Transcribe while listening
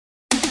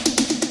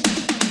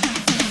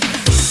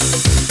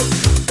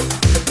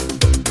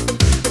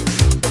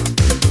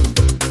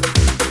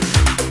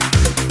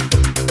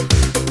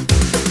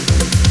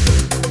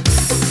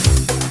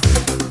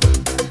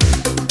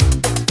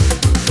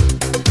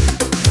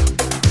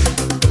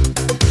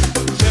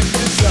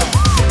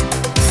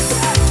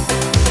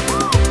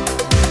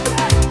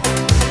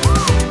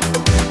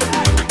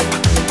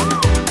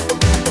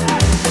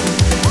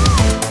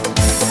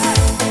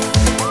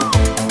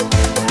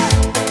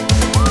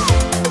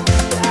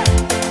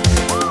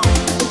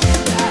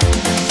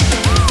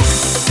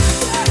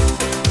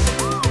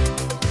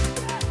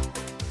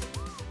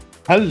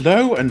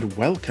Hello and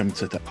welcome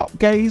to the Pop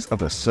Gays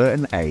of a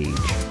Certain Age.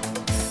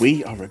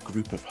 We are a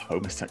group of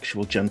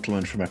homosexual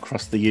gentlemen from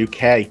across the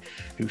UK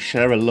who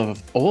share a love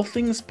of all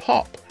things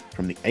pop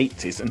from the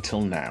 80s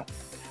until now.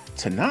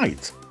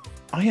 Tonight,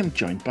 I am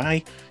joined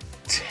by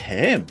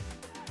Tim.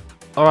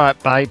 All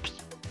right, babes.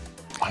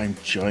 I'm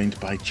joined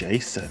by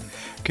Jason.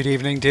 Good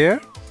evening, dear.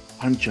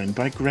 I'm joined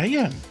by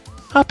Graham.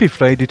 Happy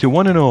Friday to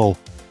one and all.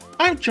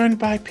 I'm joined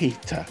by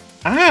Peter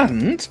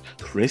and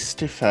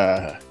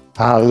Christopher.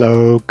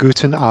 Hallo,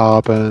 guten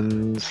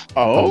Abend.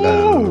 Oh,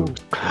 Hallo.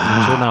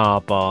 Guten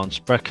Abend,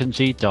 sprechen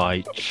Sie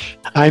Deutsch?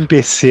 Ein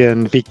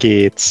bisschen, wie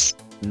geht's?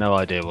 No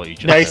idea what you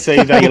just they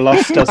said. say they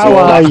lost us How all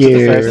are after the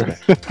you?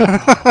 first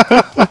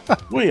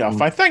bit. We are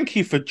fine. Thank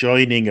you for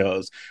joining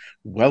us.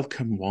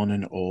 Welcome, one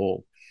and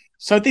all.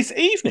 So this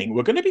evening,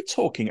 we're going to be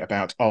talking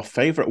about our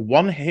favourite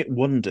one-hit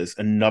wonders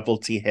and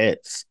novelty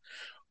hits.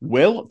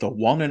 Will the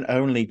one and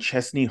only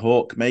Chesney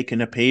Hawk make an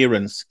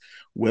appearance?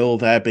 Will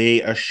there be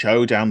a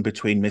showdown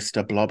between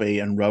Mr. Blobby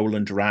and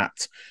Roland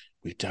Rat?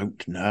 We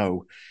don't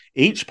know.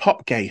 Each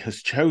pop gay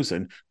has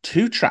chosen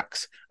 2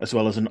 tracks as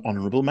well as an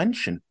honourable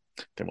mention.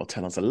 They will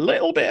tell us a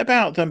little bit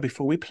about them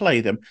before we play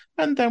them,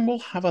 and then we'll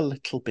have a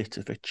little bit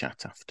of a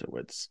chat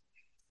afterwards.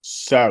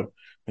 So,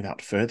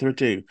 without further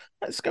ado,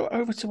 let's go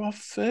over to our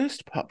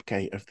first pop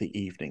gay of the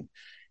evening.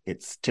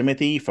 It's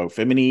Timothy,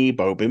 Fofimini,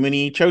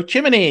 Bobimini,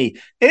 Chochimini.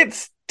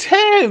 It's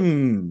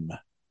Tim!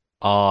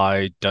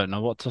 I don't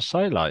know what to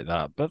say like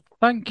that, but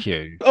thank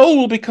you. All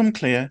will become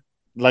clear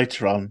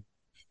later on.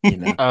 You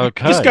know.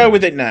 Okay. Just go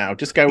with it now.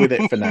 Just go with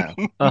it for now.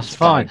 That's It's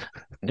fine.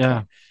 Okay.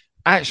 Yeah.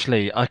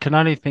 Actually, I can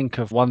only think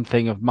of one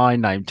thing of my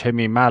name,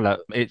 Timmy Mallet,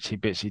 Itsy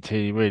Bitsy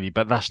T, really,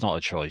 but that's not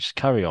a choice.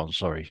 Carry on,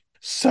 sorry.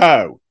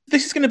 So,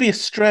 this is going to be a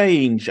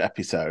strange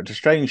episode, a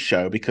strange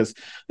show, because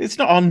it's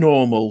not our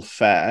normal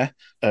fare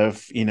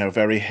of,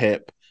 very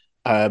hip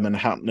and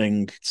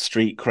happening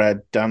street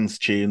cred dance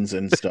tunes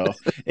and stuff.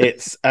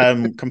 It's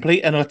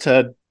complete and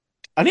utter.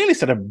 I nearly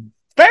said a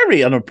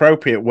very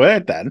inappropriate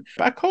word then,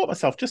 but I caught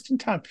myself just in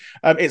time.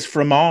 It's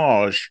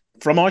fromage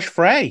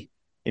frais,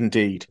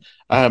 indeed.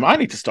 I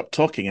need to stop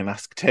talking and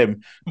ask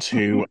Tim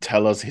to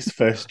tell us his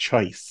first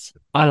choice.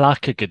 I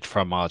like a good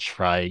fromage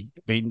frais.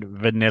 I mean,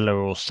 vanilla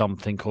or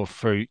something, or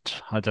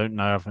fruit. I don't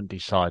know. I haven't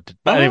decided.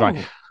 But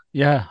anyway,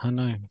 yeah, I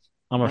know.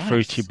 I'm a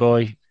fruity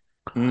boy.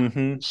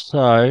 Mm-hmm.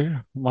 So,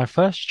 my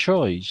first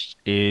choice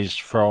is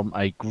from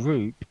a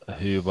group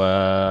who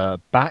were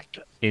back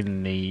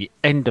in the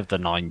end of the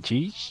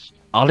 90s.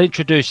 I'll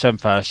introduce them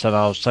first and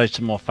I'll say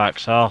some more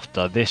facts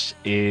after. This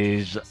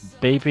is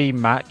BB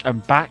Mac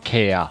and Back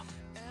Here.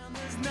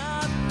 There's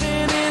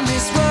nothing in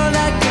this world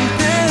I can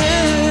do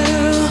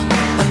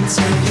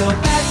until you're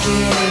back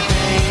here,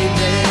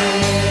 baby.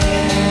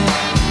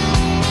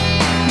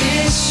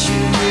 Miss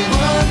you,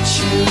 want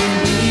you,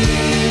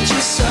 need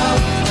you so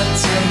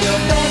until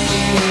you're back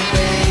here,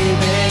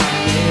 baby.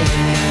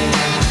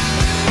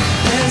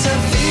 There's a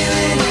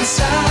feeling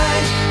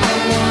inside, I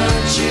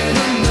want you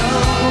to know.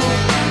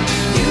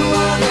 You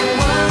are the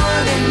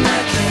one and I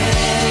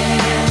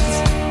can't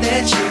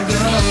let you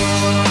go.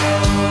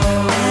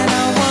 And I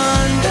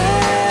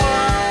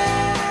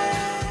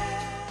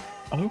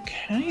wonder.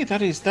 Okay,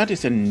 that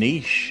is a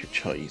niche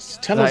choice.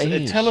 Tell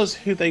us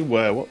who they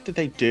were. What did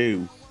they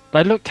do?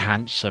 They looked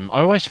handsome.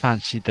 I always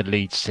fancied the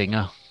lead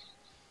singer.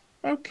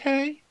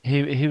 Okay.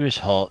 He was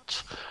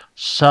hot.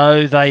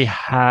 So they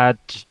had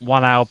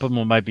one album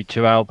or maybe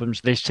 2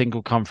 albums. This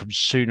single come from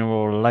Sooner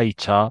or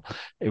Later.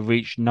 It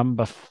reached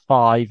number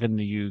 5 in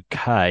the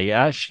UK.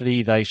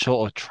 Actually, they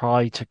sort of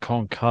tried to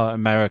conquer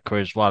America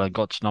as well and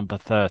got to number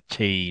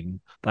 13.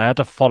 They had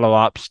a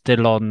follow-up,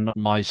 Still on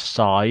My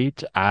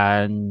Side,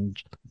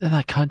 and then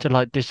they kind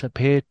of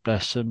disappeared,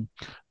 bless them.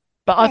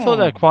 But I thought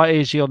they were quite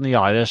easy on the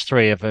eye. There's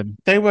 3 of them.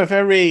 They were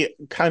very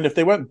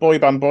they weren't boy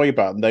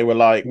band. They were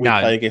like, we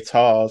play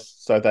guitars,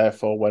 so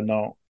therefore we're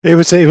not. It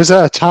was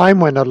at a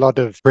time when a lot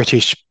of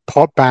British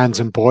pop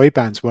bands and boy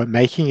bands weren't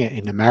making it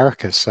in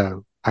America,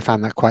 so I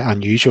found that quite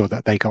unusual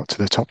that they got to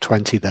the top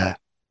 20 there.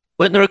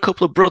 Weren't there a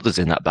couple of brothers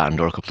in that band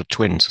or a couple of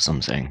twins or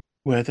something?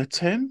 Were there,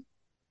 Tim?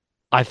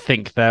 I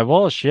think there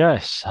was,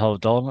 yes.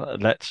 Hold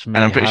on, And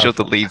I'm pretty sure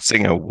the lead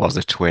singer was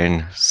a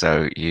twin,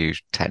 so you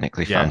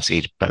technically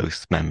fancied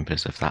both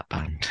members of that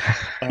band.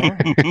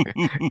 Okay.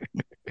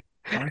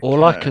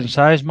 All I can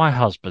say is my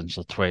husband's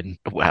a twin.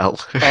 Well.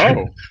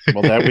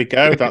 Well, there we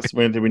go. That's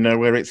where we know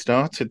where it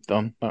started,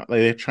 Don.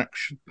 The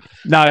attraction.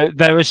 No,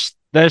 there's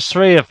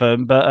 3 of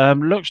them, but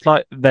looks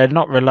like they're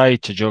not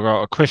related. You've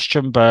got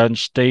Christian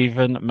Burns,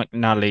 Stephen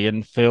McNally,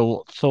 and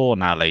Phil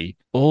Thornalley.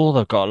 Oh,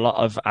 they've got a lot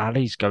of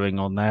alleys going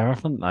on there,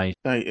 haven't they?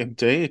 They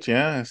indeed,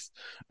 yes.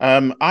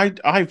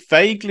 I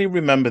vaguely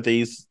remember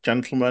these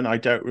gentlemen. I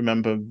don't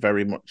remember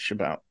very much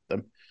about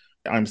them.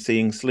 I'm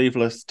seeing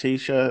sleeveless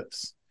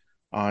T-shirts.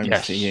 I'm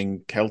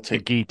seeing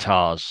Celtic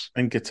guitars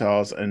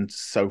and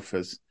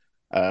sofas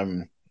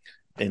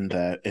in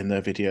their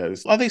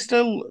videos. Are they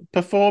still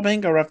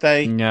performing, or have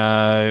they?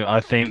 No, I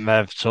think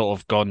they've sort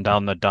of gone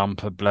down the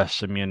dumper, bless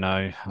them,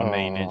 I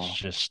mean, it's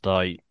just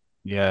like,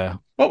 yeah.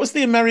 What was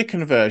the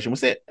American version?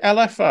 Was it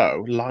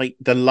LFO?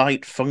 The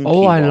light funky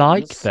Oh, I ones?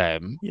 liked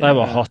them. They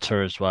were Yeah.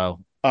 hotter as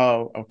well.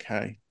 Oh,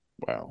 okay.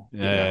 Well,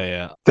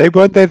 Yeah. They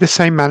weren't they the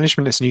same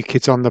management as New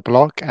Kids on the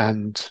Block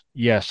and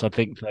Yes, I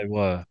think they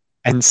were.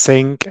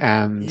 NSYNC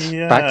and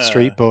Yeah.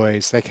 Backstreet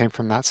Boys? They came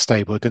from that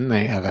stable, didn't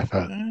they,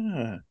 LFO?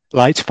 Yeah.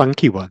 Light,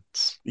 funky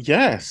ones.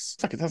 Yes.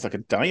 It sounds like a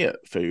diet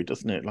food,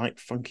 doesn't it? Light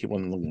funky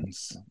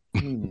ones.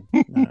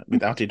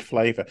 With added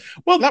flavour.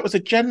 Well, that was a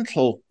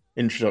gentle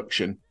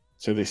introduction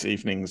to this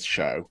evening's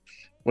show.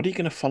 What are you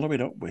going to follow it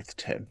up with,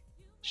 Tim?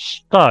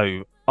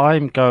 So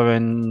I'm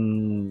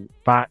going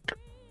back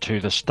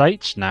to the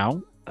States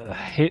now. A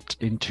hit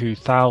in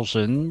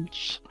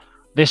 2000s.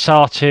 This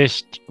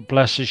artist,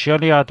 bless her, she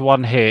only had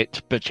one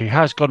hit, but she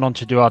has gone on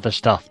to do other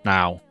stuff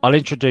now. I'll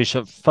introduce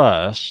it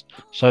first.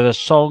 So the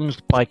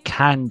song's by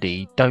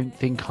Candy, Don't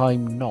Think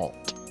I'm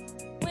Not.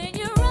 When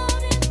you're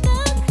out in the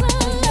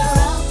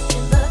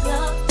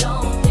club,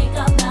 don't think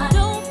I'm not.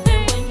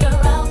 When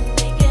you're out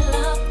making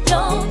love,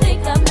 don't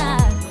think I'm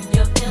not. When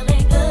you're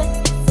feeling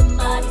good,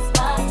 somebody's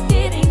spot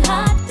getting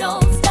hot,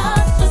 don't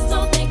stop, just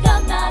don't think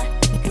I'm not.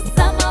 'Cause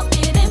I'm out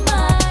getting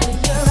mine. When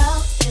you're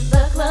out in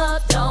the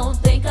club, don't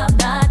think I'm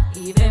not.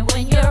 Even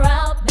when you're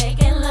out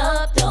making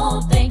love,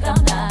 don't think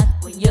I'm not.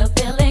 When you're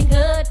feeling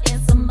good in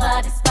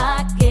somebody's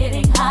spot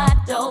getting hot,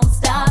 don't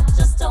stop,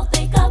 just don't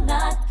think I'm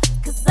not.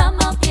 'Cause I'm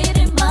out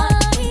getting mine.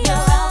 When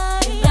you're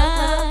out in the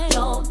club,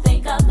 don't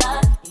think I'm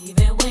not.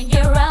 Even when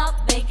you're out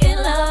making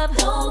love,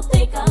 don't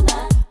think I'm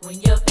not. When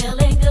you're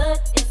feeling good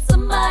in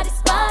somebody's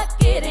spot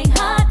getting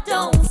hot,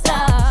 don't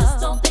stop, just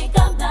don't think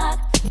I'm not.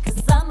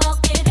 'Cause I'm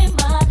out getting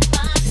mine.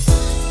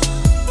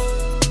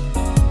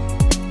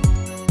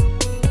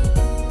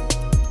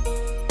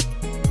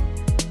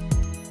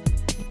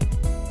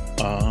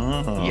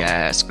 Ah.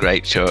 Yes,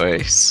 great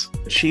choice.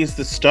 She's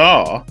the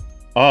star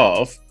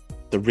of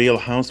The Real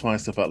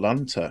Housewives of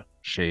Atlanta,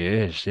 She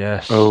is,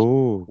 yes.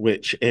 Oh,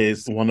 which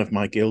is one of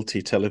my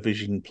guilty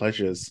television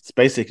pleasures. It's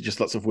basically just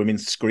lots of women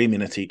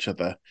screaming at each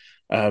other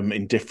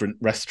in different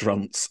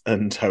restaurants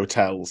and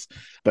hotels.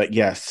 But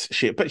yes,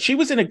 she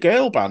was in a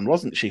girl band,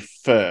 wasn't she,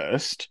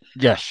 first?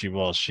 Yes, she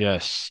was,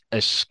 yes.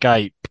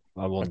 Escape,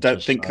 I I want don't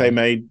to think say.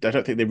 I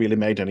don't think they really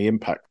made any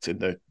impact in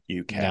the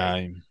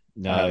UK.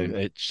 No,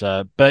 it's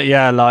but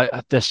yeah, like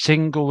the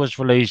single was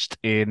released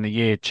in the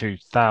year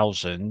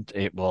 2000.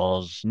 It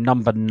was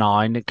number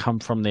 9. It come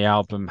from the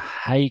album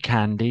Hey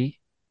Candy.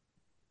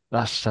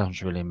 That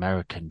sounds really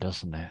American,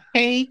 doesn't it?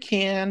 Hey,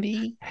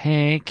 Candy.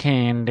 Hey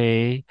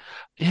Candy.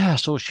 Yeah,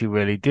 that's all she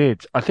really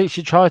did. I think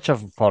she tried to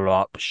have a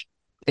follow-up.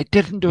 It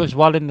didn't do as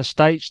well in the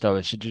States though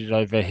as it did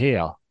over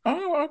here.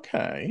 Oh,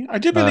 okay. I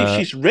do believe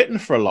she's written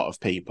for a lot of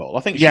people. I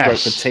think she wrote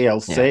for Yes.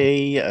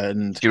 TLC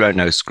and She wrote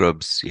No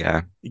Scrubs,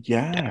 yeah.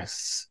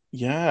 yes,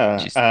 yeah.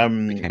 She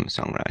became a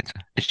songwriter.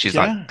 She's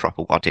like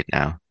proper wadded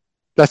now.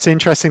 that's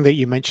interesting that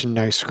you mentioned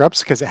No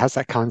Scrubs because it has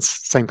that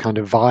same kind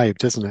of vibe,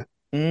 doesn't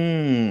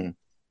it?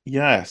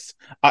 Yes.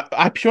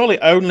 I purely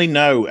only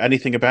know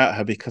anything about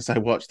her because I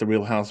watched The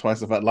Real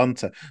Housewives of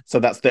Atlanta. So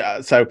that's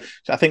so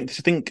I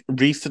think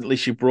recently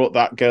she brought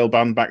that girl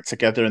band back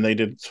together and they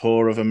did a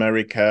tour of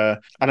America.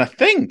 And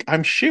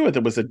I'm sure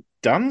there was a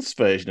dance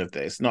version of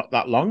this not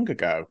that long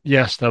ago.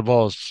 Yes, there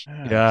was.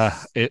 Yeah,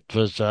 Yes. it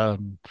was. I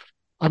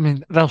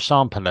mean, they'll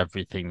sample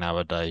everything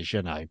nowadays,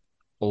 you know.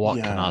 Or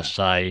what can I Yeah.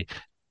 say?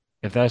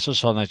 If there's a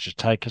song, they just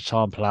take a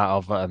sample out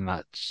of it, and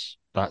that's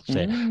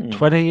it. Mm.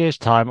 20 years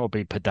time, it'll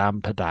be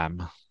Padam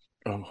Padam.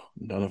 Oh,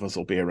 none of us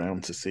will be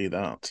around to see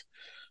that.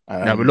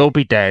 No, we'll all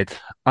be dead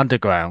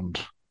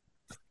underground.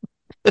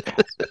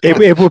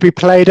 It will be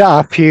played at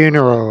our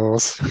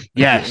funerals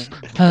Yes.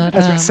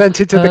 as we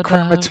sent it to the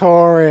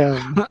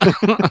crematorium.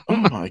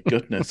 Oh my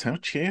goodness, how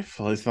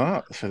cheerful is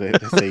that for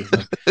this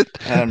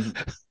evening?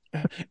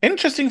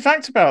 Interesting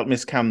fact about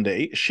Miss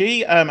Candy,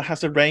 she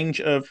has a range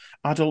of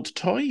adult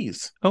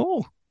toys.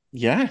 Oh,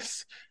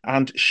 Yes.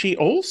 And she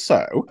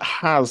also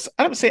has,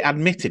 I don't say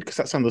admitted because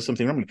that sounds like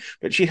something wrong,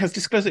 but she has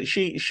disclosed that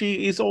she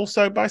is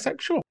also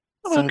bisexual.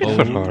 Oh,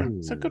 good for her.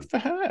 So good for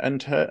her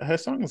and her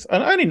songs.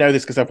 And I only know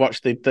this because I've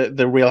watched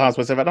the Real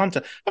Housewives of Atlanta.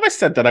 Have I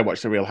said that I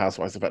watched the Real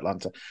Housewives of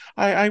Atlanta?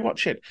 I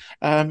watch it.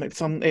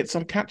 It's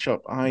on catch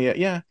up.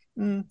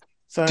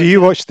 So Do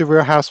you watch The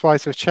Real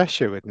Housewives of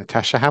Cheshire with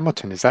Natasha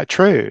Hamilton? Is that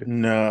true?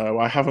 No,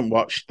 I haven't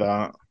watched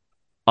that.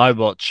 I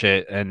watch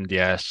it, and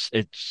yes,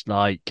 it's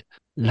like,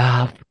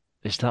 love,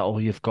 is that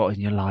all you've got in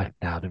your life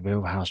now? The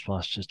Real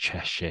Housewives of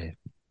Cheshire.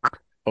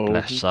 Oh,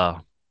 Bless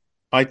her.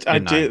 I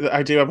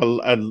You do have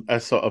a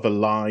sort of a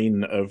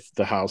line of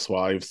the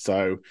housewives,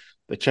 so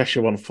the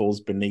Cheshire one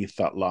falls beneath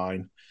that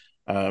line.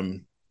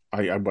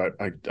 I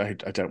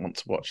don't want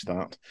to watch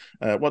that.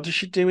 What does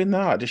she do in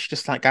that? Does she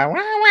just like go wah,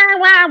 wah,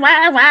 wah,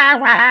 wah, wah,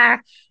 wah,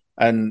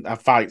 and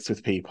have fights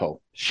with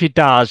people? She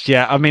does,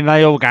 yeah. I mean,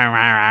 they all go, rah,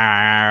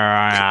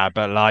 rah, rah, rah,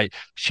 but like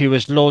she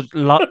was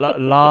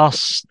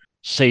last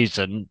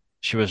season,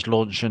 she was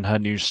launching her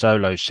new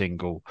solo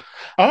single.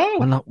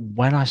 Oh,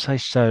 When I say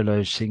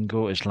solo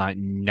single, it's like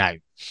no,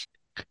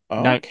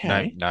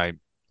 okay. no.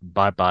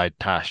 Bye bye,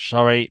 Tash.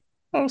 Sorry,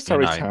 Oh,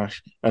 sorry, know.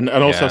 Tash. And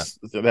also,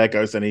 Yeah. there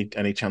goes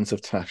any chance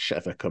of Tash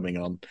ever coming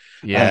on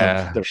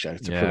Yeah. the show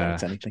to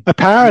promote anything.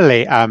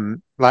 Apparently,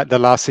 like the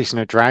last season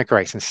of Drag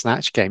Race and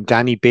Snatch Game,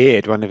 Danny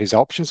Beard, one of his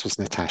options was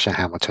Natasha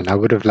Hamilton. I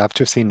would have loved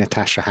to have seen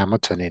Natasha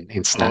Hamilton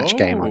in Snatch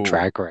Game on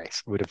Drag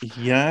Race. Would have.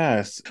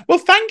 Yes. Well,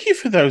 thank you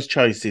for those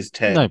choices,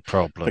 Tim. No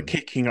problem. For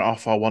kicking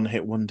off our One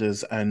Hit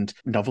Wonders and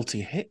Novelty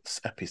Hits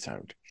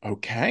episode.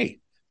 Okay,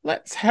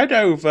 let's head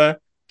over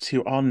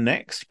to our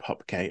next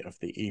popgate of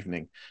the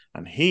evening.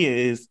 And he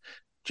is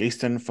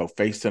Jason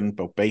Fofason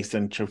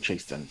Bobason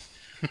Chochason.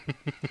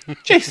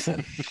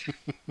 Jason.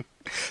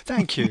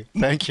 Thank you.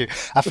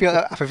 I feel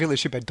there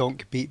should be a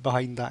donk beat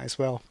behind that as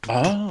well.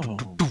 Oh.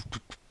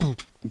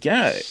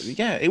 Yeah,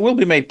 it will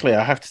be made clear.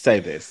 I have to say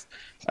this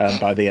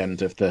by the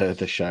end of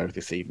the show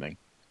this evening.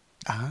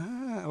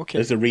 Ah, okay.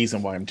 There's a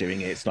reason why I'm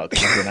doing it. It's not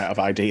because I've run out of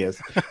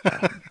ideas,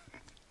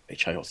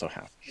 which I also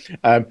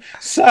have.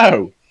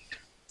 So,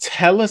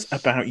 tell us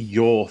about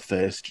your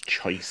first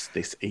choice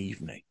this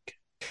evening.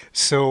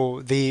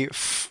 So the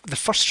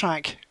first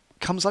track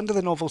comes under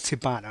the Novelty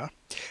banner,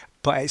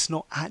 but it's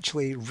not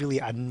actually really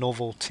a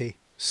novelty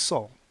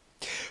song.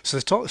 So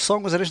the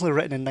song was originally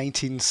written in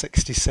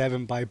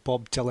 1967 by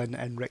Bob Dylan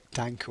and Rick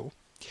Danko.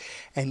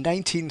 In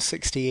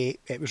 1968,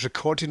 it was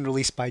recorded and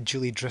released by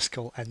Julie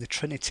Driscoll and the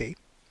Trinity.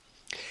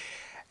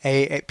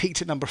 It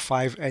peaked at number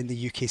 5 in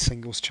the UK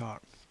singles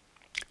chart.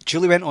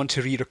 Julie went on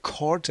to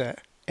re-record it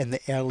in the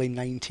early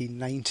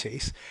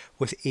 1990s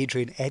with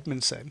Adrian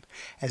Edmondson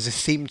as a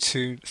theme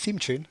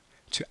tune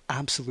to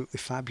Absolutely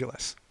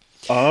Fabulous.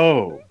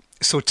 Oh.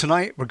 So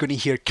tonight we're going to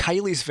hear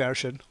Kylie's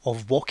version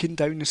of Walking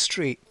Down the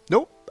Street.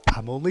 Nope,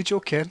 I'm only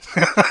joking.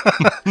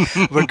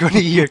 We're going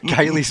to hear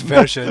Kylie's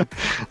version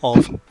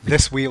of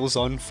This Wheel's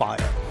on Fire.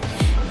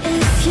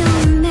 If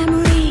your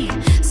memory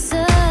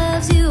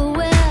serves you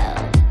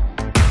well,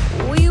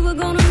 we were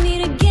gonna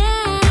meet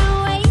again.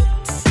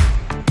 Wait,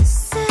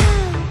 so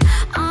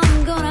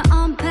I'm gonna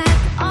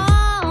unpack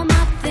all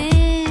my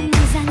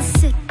things and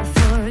sit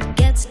before it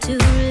gets too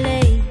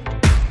late.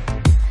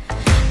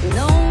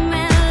 No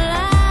man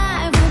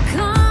alive will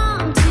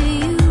come to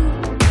you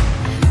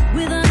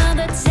with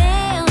another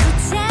tale to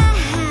tell,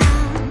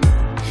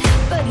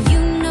 but you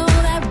know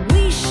that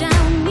we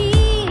shall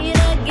meet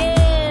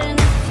again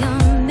if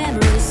your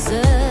memory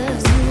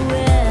serves you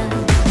well.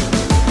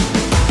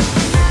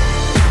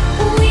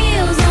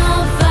 Wheels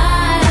on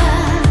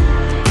fire,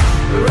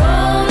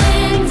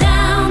 rolling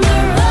down the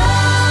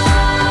road.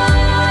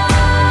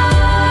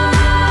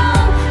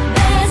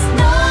 Best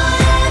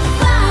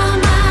notify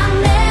my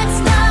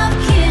next of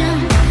kin.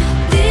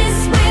 This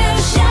wheel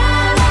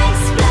shall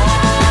explode.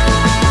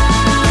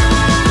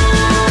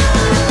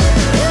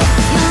 If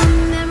your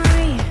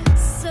memory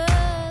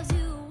serves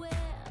you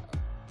well.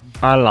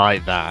 I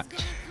like that.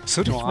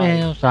 So do I.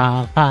 Wheels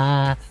on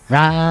fire,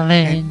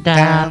 rolling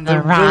down the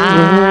road.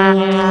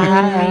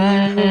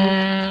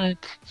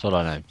 That's all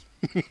I know.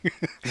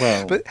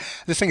 Well, But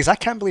the thing is, I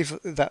can't believe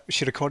that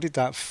she recorded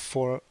that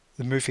for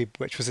the movie,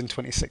 which was in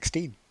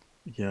 2016.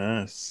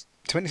 yes.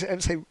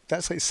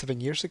 That's like 7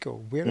 years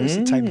ago. Where is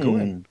the time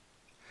going?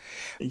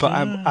 But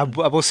Yeah. I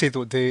will say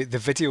though, the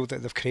video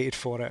that they've created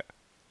for it,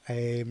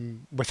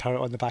 with her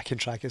on the backing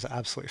track, is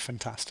absolutely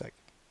fantastic.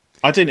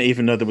 I didn't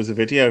even know there was a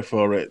video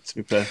for it, to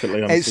be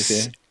perfectly honest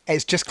with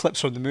It's just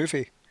clips from the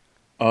movie.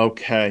 you.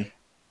 Okay.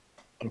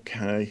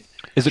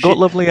 Has it got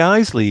lovely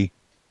eyes, Leigh?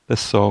 This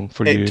song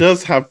for you. It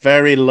does have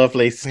very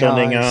lovely,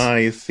 stunning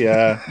eyes. eyes.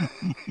 Yeah.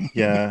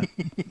 Yeah.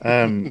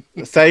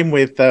 Same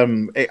with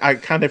I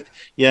kind of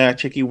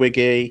Chicky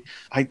Wiggy.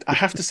 I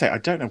have to say I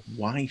don't know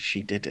why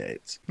she did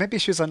it. Maybe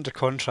she was under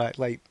contract,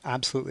 like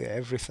absolutely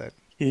everything.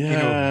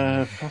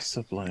 Yeah,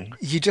 possibly.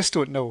 You just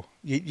don't know.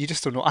 You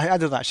just don't know. I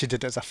know that she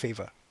did it as a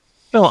favour.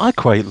 No, I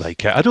quite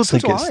like it. I don't So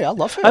think do it's. I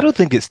love it. I don't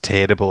think it's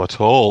terrible at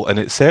all, and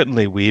it's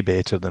certainly way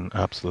better than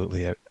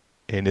absolutely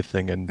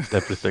anything and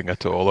everything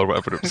at all, or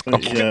whatever it was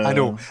called. Yeah. I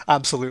know,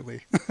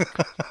 absolutely.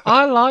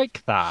 I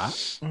like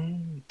that. Oh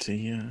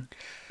dear.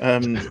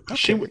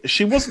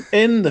 She wasn't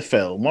in the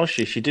film, was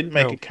she? She didn't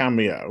make No. a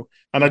cameo,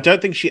 and I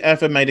don't think she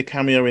ever made a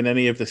cameo in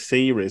any of the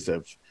series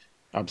of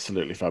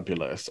Absolutely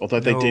Fabulous. Although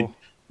they did No.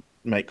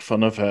 make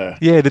fun of her.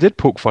 Yeah, they did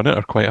poke fun at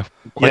her quite a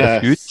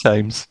few Yes.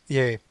 times.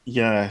 Yeah.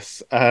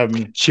 Yes.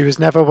 She was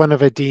never one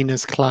of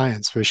Adina's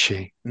clients, was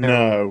she?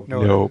 No,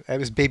 No. It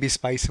was Baby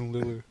Spice and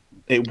Lulu.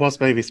 it was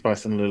Baby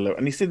Spice and Lulu,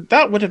 and you see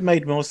that would have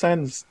made more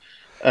sense.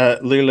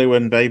 Lulu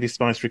and Baby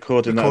Spice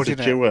recording that as a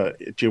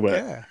Recording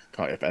duet. Yeah.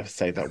 Can't ever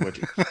say that word.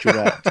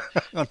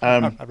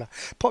 Duet.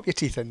 Pop your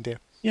teeth in, dear.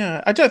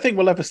 Yeah, I don't think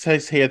we'll ever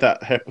hear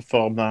her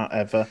perform that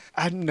ever.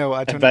 I know.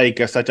 I In don't.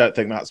 Vegas, I don't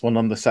think that's one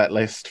on the set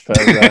list for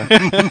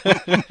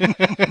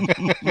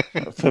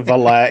for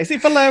Valère. Is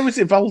it Valère or is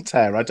it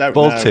Voltaire? I don't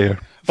know.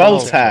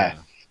 Voltaire.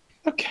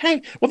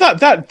 Okay. Well,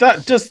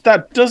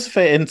 that does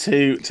fit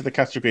into the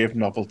category of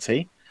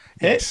novelty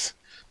hits.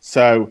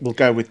 So we'll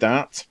go with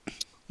that.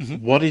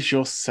 What is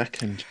your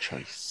second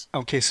choice?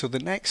 Okay, so the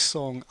next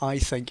song I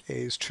think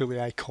is truly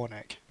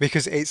iconic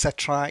because it's a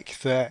track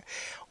that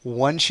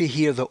once you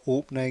hear the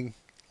opening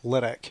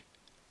lyric,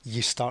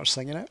 you start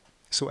singing it.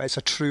 So it's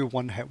a true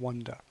one-hit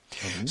wonder.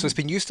 So it's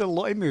been used in a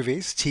lot of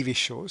movies, TV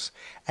shows,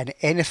 and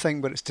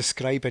anything where it's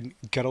describing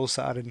girls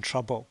that are in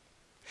trouble.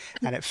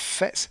 And it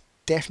fits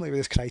definitely with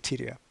this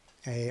criteria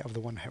of the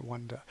one-hit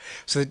wonder.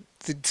 So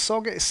the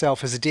song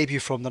itself is a debut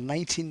from the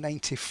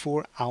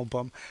 1994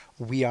 album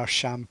We Are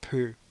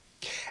Shampoo.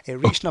 It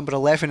reached number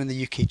 11 in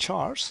the UK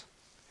charts.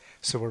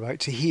 So we're about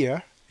to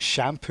hear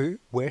Shampoo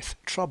with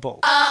Trouble.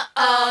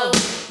 Uh-oh,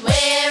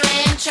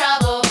 we're in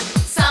trouble.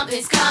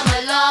 Something's come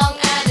along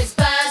and it's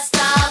burst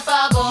our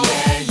bubble.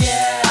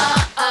 Yeah.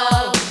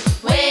 Uh-oh,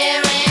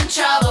 we're in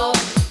trouble.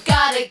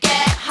 Gotta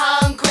get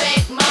home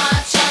quick,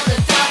 march on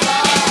the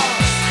double.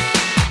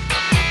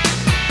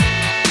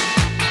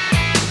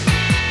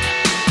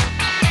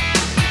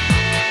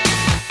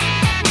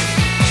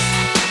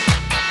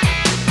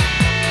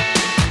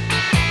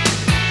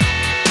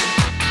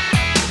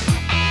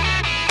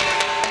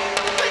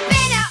 We've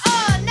been out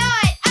all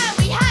night and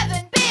we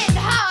haven't been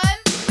home.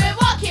 We're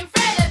walking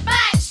through the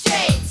back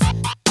streets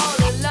all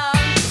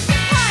alone.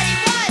 The party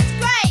was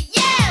great,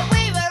 yeah,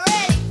 we were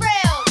really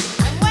thrilled.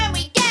 And when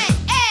we get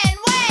in,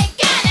 we're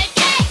gonna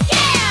get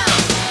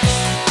killed.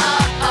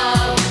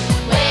 Uh-oh,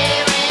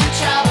 we're in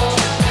trouble.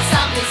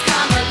 Something's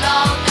come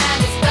along and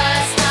it's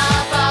burst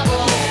our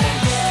bubble.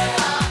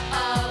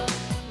 Uh-oh,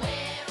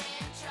 we're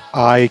in trouble.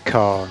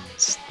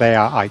 Icons. They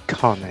are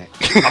iconic.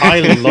 I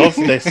love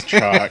this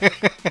track.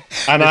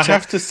 And I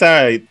have to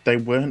say, they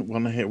weren't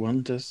one-hit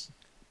wonders.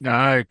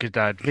 No, good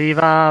dad.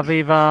 Viva,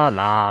 viva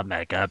la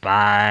mega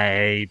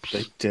babes.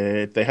 They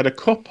did. They had a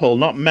couple,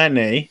 not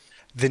many.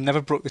 They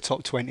never broke the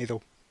top 20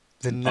 though.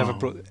 They never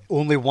broke.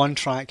 Only one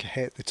track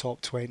hit the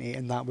top 20,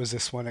 and that was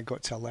this one. It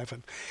got to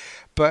 11.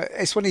 But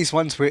it's one of these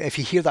ones where if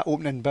you hear that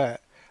opening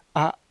bit,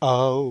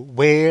 uh-oh,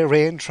 we're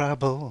in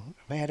trouble.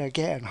 Better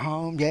get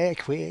home, yeah,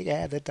 quick,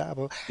 yeah, the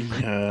double.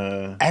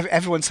 Yeah.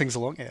 Everyone sings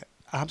along to it.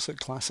 Absolute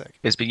classic.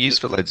 It's been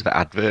used for loads of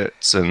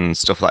adverts and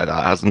stuff like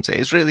that, hasn't it?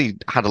 It's really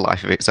had a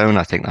life of its own,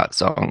 I think, that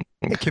song.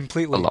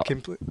 Completely. A lot.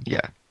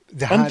 Yeah.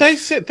 And they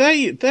said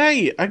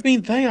I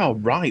mean, they are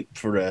ripe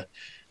for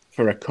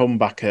a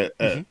comeback at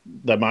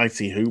the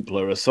Mighty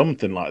Hoopla or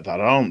something like that,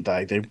 aren't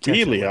they? They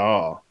really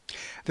are.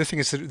 The thing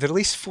is, they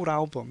released 4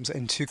 albums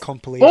and 2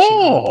 compilation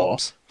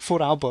albums.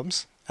 4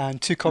 albums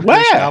and 2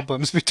 compilation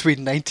albums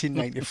between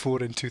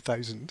 1994 and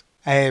 2000.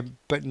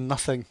 But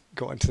nothing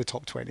got into the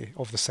top 20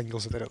 of the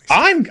singles that they released.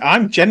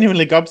 I'm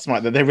genuinely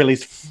gobsmacked that they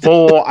released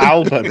 4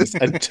 albums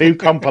and 2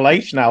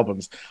 compilation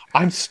albums.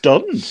 I'm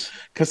stunned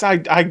because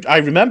I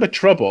remember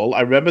Trouble.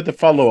 I remember the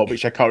follow-up,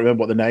 which I can't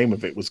remember what the name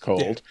of it was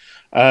called.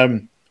 Yeah.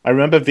 I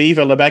remember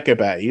Viva La Mega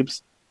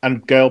Babes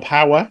and Girl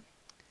Power.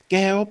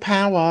 Girl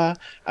Power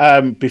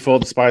before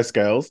the Spice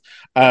Girls.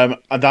 And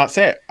that's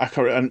it. I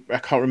can't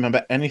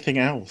remember anything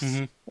else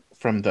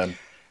from them.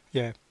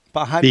 Yeah.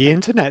 But The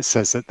internet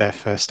says that their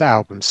first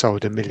album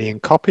sold 1 million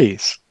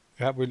copies.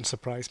 That wouldn't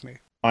surprise me.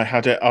 I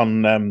had it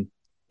on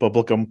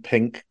Bubblegum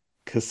Pink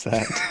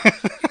cassette.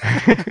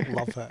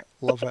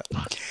 Love it.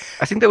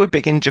 I think they were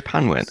big in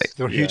Japan, weren't they?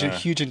 They were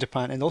huge in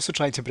Japan, and also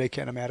tried to break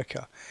it in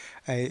America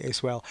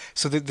as well.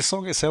 So the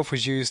song itself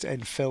was used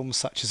in films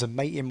such as The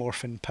Mighty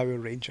Morphin Power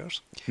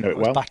Rangers.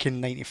 Back in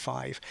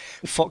 '95.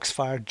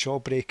 Foxfire,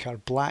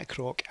 Jawbreaker, Black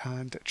Rock,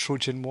 and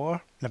Trojan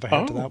War. Never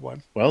heard of that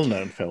one.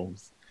 Well-known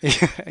films.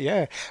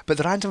 Yeah, but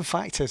the random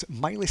fact is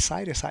Miley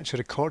Cyrus actually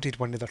recorded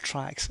one of their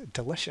tracks,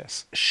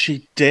 Delicious.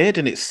 She did,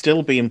 and it's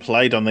still being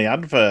played on the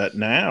advert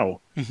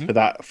now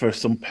for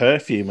some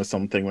perfume or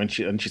something when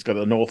she's got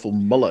an awful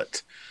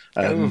mullet.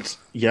 And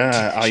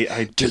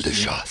I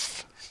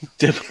Delicious.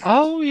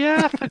 Oh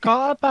yeah, I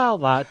forgot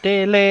about that.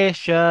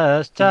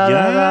 Delicious.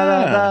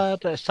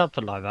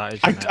 Something like that.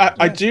 Isn't it?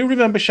 I do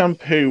remember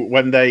Shampoo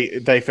when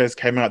they first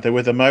came out. They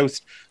were the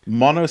most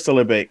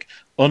monosyllabic,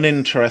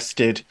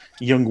 uninterested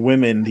young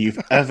women that you've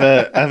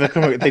ever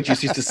come up with. They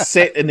just used to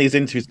sit in these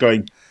interviews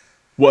going,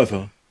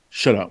 whatever,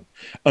 shut up.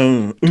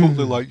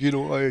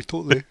 Totally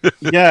totally.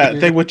 Yeah,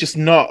 they were just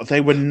not.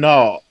 They were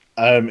not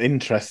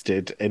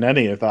interested in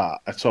any of that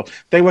at all.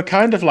 They were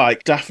kind of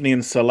like Daphne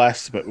and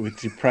Celeste, but with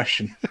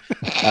depression.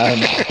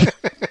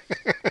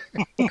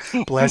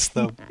 Bless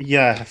them.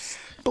 Yes.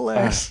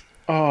 Bless.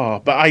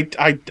 But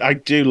I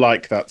do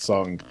like that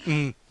song,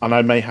 and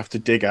I may have to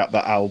dig out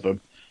that album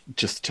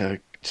just to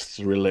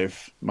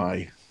relive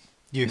my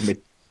youth.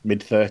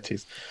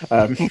 Mid-30s.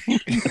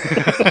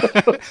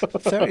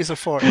 30s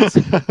or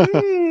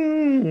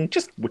 40s.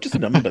 Just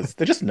numbers.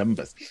 They're just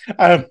numbers.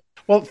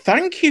 Well,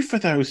 thank you for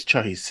those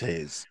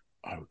choices.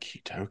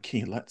 Okie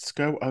dokie. Let's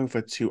go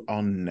over to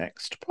our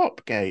next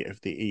pop gay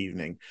of the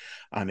evening.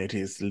 And it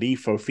is Leigh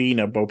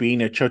Fofina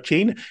Bobina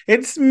Chochina.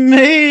 It's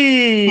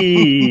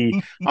me!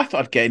 I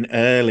thought I'd get in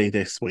early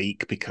this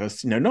week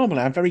because,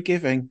 normally I'm very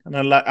giving. And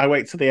I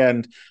wait till the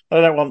end. But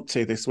I don't want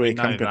to this week.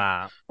 I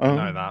know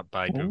that,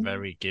 babe. You're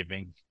very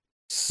giving.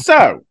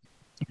 So,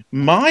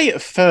 my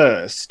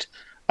first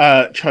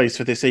choice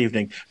for this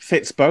evening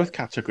fits both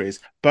categories,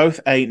 both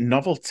a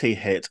novelty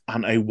hit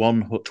and a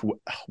one-hit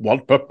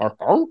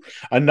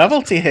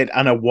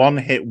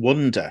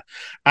wonder,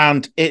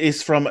 and it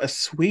is from a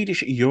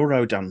Swedish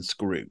Eurodance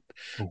group,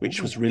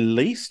 which was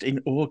released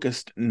in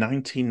August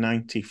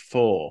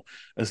 1994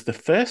 as the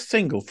first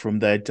single from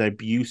their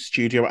debut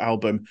studio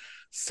album,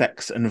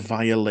 Sex and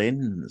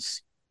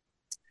Violins.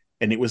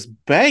 And it was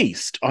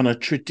based on a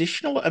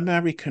traditional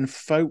American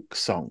folk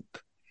song.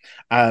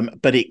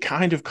 But it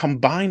kind of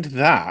combined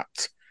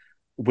that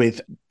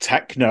with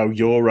techno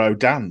Euro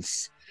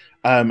dance.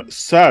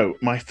 So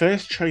my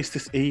first choice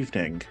this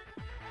evening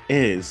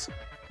is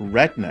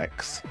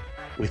Rednecks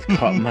with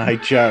Cotton Eye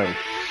Joe.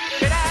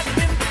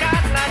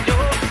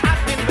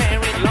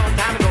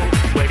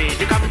 Where did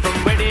you come from?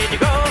 Where did you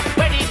go?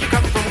 Where did you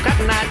come from,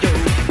 Cotton Eye Joe?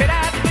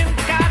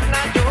 Cotton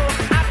Eye Joe,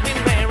 I've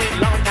been married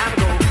long time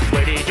ago.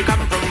 Where did you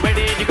come from? Where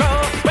did you go?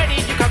 Where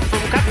did you come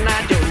from, Cotton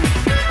Eye Joe?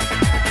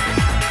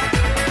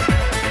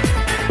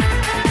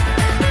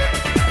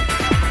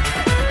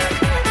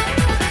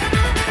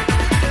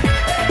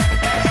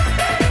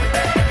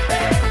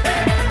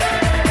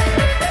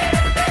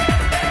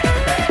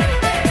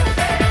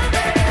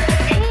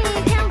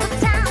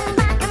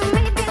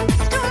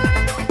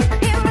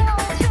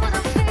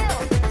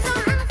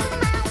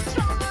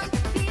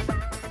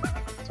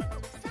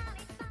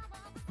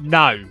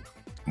 No.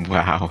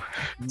 Wow.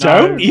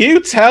 Don't you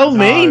tell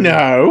me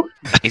no.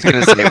 He's going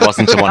to say it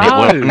wasn't a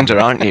one-hit No. wonder,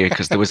 aren't you?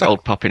 Because there was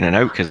Old Poppin' and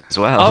Oak as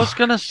well. I was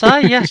going to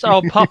say, yes,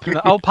 old Papa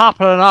and Oak,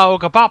 Papa and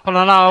Oak.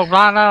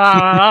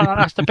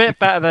 That's a bit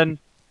better than...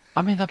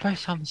 I mean, they both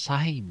sound the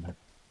same.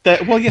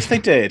 Well, yes, they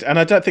did. And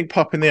I don't think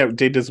Pop in the Oak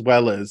did as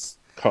well as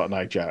Cotton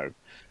Eye Joe.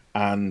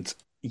 And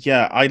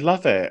yeah, I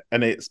love it.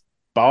 And it's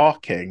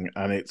barking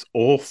and it's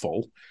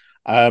awful.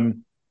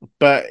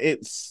 But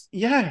it's,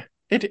 yeah,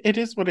 it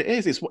is what it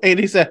is. It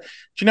is a, do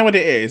you know what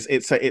it is?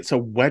 It's a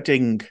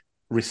wedding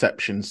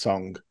reception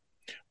song.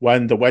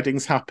 When the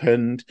wedding's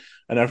happened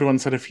and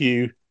everyone's had a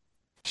few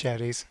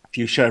sherries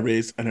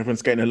and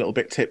everyone's getting a little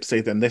bit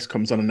tipsy, then this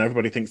comes on and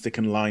everybody thinks they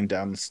can line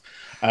dance,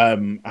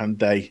 and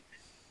they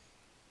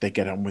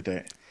get on with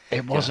it.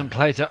 It wasn't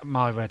played at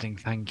my wedding,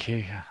 thank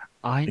you.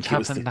 I ain't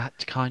having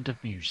that kind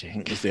of music.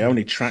 It was the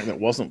only track that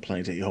wasn't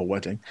played at your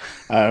wedding.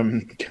 At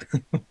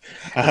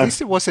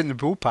least it wasn't the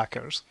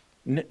Bullpackers.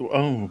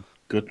 Oh,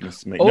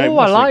 goodness me. Oh, No,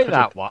 I like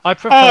that one. I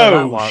prefer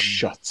that one. Oh,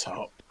 shut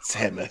up,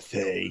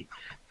 Timothy.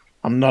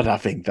 I'm not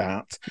having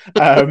that.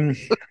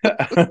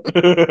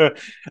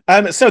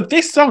 So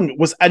this song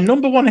was a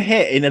number one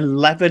hit in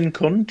 11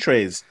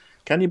 countries.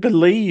 Can you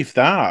believe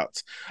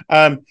that?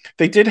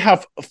 They did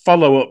have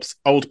follow-ups,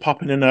 Old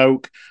Poppin' and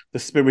Oak, The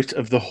Spirit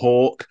of the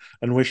Hawk,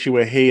 and Wish You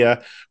Were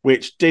Here,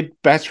 which did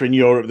better in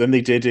Europe than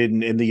they did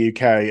in the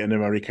UK and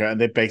America,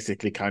 and they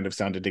basically kind of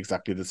sounded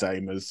exactly the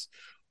same as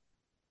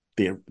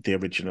the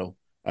original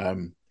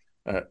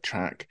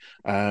track.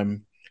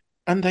 And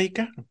there you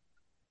go.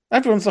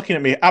 Everyone's looking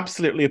at me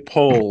absolutely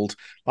appalled,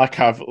 like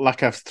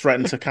I've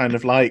threatened to kind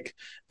of like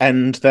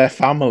end their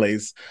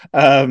families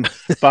by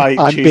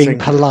I'm choosing... being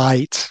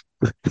polite.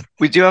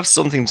 We do have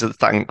something to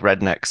thank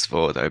Rednecks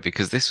for, though,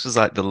 because this was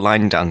like the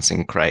line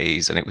dancing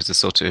craze, and it was a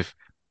sort of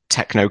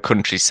techno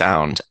country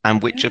sound,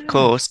 and which, of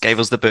course, gave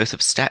us the birth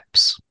of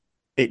Steps.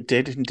 It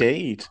did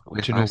indeed.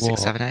 With Do you know 5, 6, what?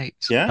 7, 8.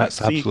 Yeah, That's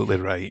so absolutely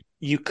right.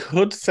 You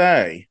could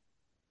say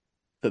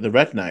that the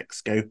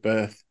Rednecks gave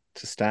birth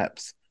to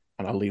Steps,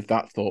 and I'll leave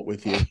that thought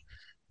with you.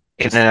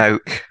 In an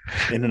oak.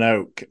 In an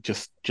oak.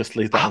 Just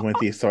leave that one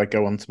with you, so I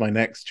go on to my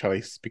next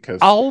choice because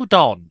Hold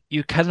on.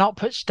 You cannot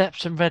put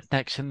Steps and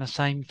Rednecks in the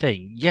same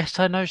thing. Yes,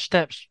 I know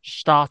Steps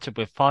started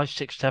with 5,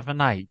 6,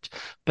 7, 8,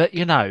 but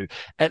you know,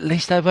 at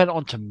least they went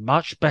on to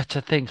much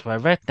better things where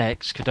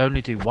Rednecks could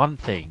only do one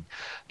thing: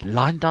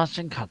 line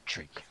dancing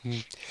country.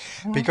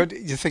 Because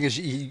the thing is,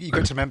 you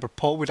got to remember,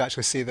 Paul would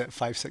actually say that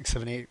 5, 6,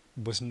 7, 8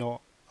 was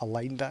not a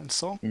line dance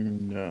song.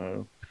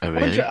 no. Oh,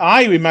 really?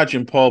 I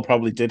imagine Paul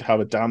probably did have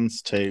a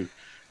dance to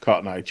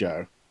Cotton Eye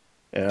Joe.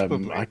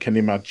 I can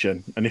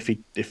imagine, and if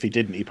he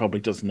didn't, he probably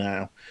does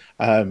now.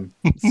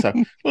 So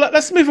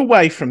let's move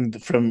away from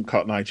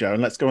Cotton Eye Joe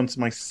and let's go on to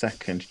my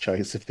second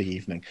choice of the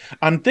evening.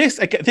 And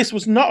this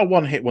was not a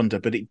one-hit wonder,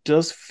 but it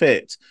does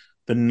fit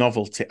the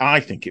novelty. I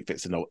think it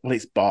fits the novelty. Well,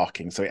 it's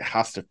barking, so it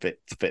has to fit.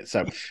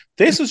 So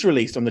this was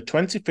released on the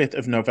 25th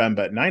of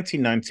November,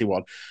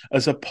 1991,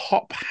 as a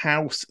pop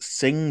house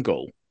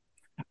single.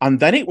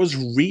 And then it was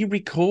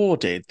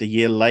re-recorded the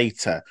year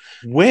later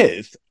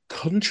with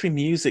country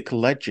music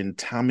legend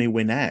Tammy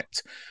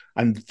Wynette.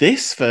 And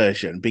this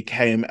version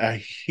became a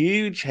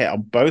huge hit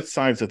on both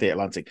sides of the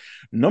Atlantic.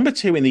 Number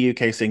 2 in the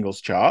UK singles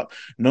chart,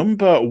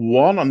 number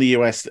 1 on the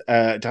US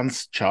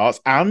dance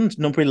charts, and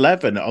number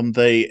 11 on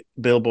the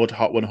Billboard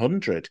Hot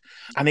 100.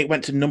 And it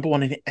went to number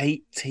 1 in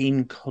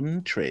 18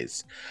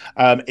 countries.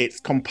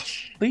 It's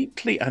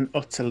completely and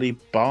utterly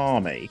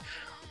balmy.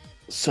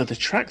 So the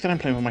track that I'm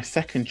playing with my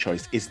second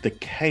choice is the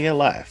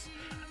KLF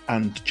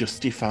and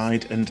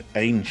Justified and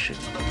Ancient.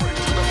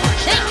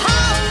 They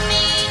call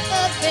me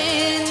up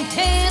in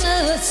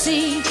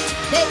Tennessee.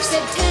 They've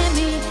said,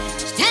 Tammy,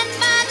 stand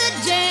by the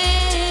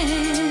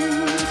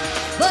jams.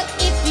 But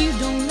if you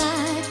don't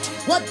like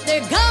what they're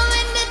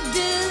going to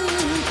do,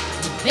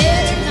 you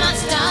better not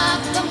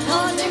stop them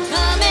 'cause they're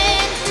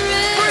coming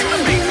through. All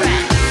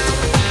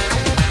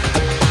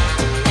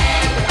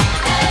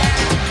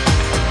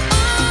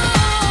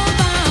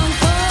bound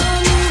for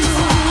New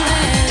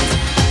Land.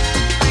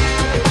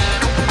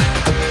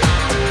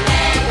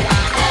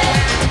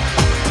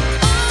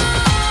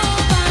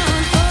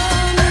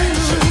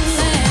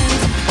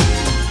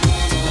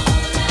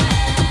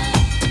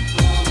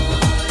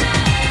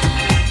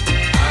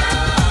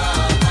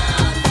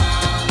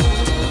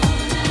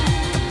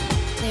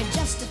 They're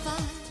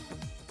justified.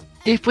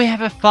 Did we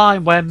ever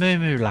find where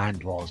Moo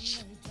Land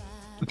was?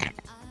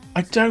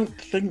 I don't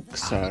think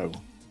so.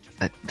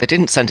 They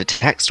didn't send a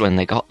text when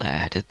they got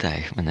there, did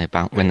they? When they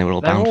were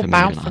all They're bound all for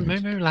bound Moo for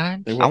Land. Moo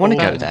Land. They were I wanna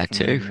all go bound there for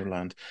too.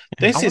 Moonland.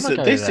 I This is wanna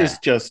go this is there.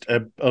 just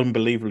an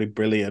unbelievably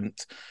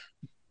brilliant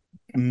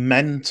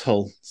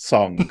mental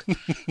song.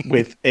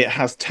 With it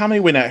has Tammy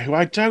Wynette, who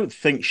I don't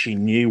think she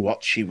knew why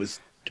she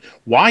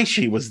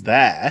was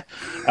there,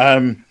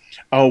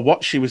 or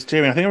what she was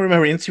doing. I think I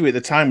remember an interview at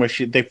the time where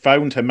they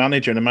phoned her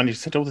manager, and the manager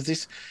said, "Oh, there's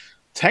this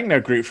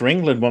techno group from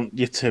England want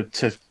you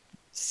to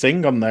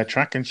sing on their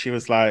track," and she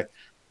was like,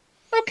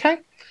 "Okay."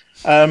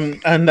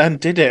 And then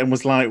did it and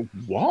was like,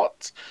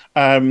 "What?"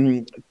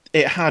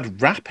 It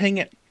had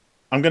rapping.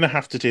 I'm going to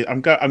have to do.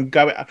 I'm going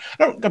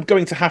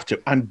to have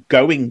to. I'm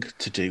going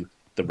to do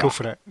the rap. Go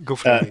for it. Go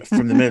for it.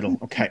 From the middle.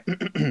 Okay.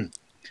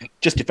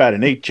 Justified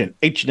and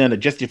H&N are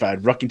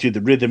justified, rocking to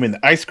the rhythm in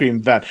the ice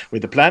cream van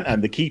with the plan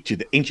and the key to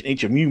the ancient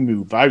age of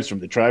Moo vibes from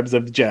the tribes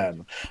of the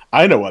jam.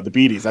 I know what the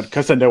beat is,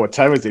 because I know what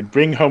time is it.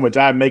 Bring home a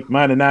dime, make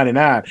mine a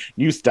 99.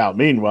 New style,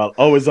 meanwhile,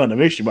 always on a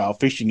mission while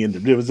fishing in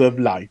the rivers of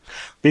life.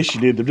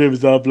 Fishing in the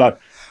rivers of life.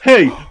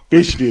 Hey,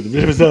 fishing in the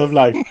rivers of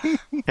life.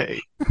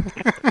 Hey.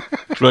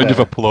 Round of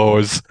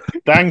applause.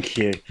 Thank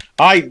you.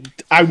 I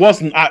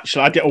wasn't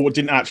actually. I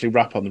didn't actually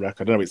rap on the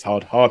record. I know it's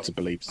hard to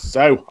believe.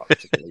 So hard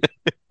to believe.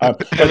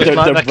 But It was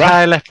like the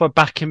rap- KLF were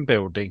back in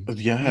building.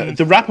 Yeah,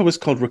 the rapper was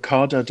called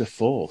Ricardo de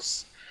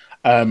Force,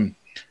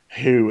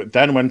 who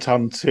then went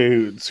on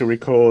to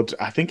record.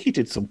 I think he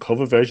did some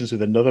cover versions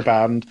with another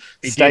band,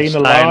 He did Staying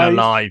Staying Alive.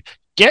 Alive.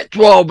 Get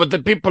warm with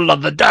the people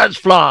on the dance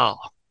floor.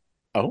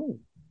 Oh,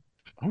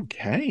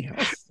 okay.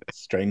 That's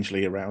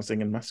strangely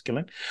arousing and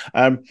masculine.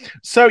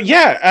 So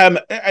yeah,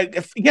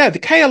 the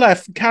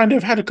KLF kind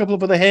of had a couple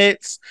of other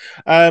hits.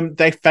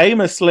 They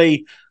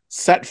famously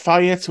set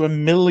fire to £1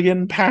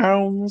 million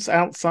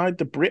outside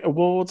the Brit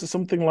Awards or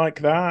something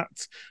like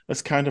that.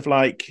 That's kind of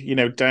like,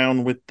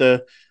 down with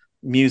the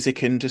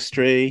music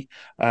industry.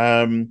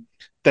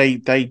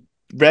 They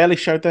rarely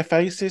showed their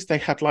faces. They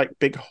had like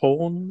big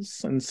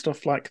horns and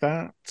stuff like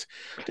that.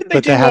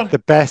 But they had the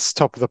best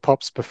Top of the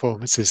Pops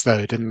performances,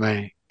 though, didn't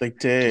they? They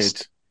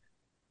did.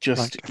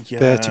 Just Like 30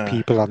 yeah.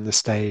 people on the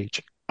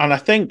stage. And I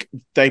think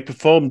they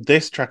performed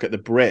this track at the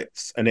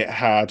Brits, and it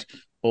had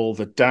all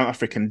the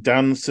African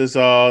dancers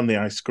on, the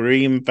ice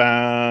cream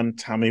van,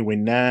 Tammy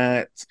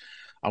Wynette.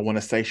 I want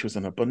to say she was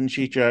on a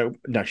bungee jump.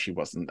 No, she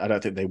wasn't. I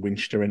don't think they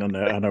winched her in on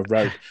a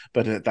rope,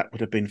 but that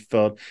would have been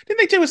fun.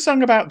 Didn't they do a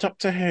song about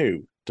Doctor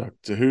Who?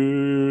 Doctor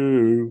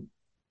Who.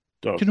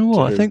 Do you know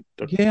what? I think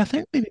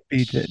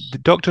maybe the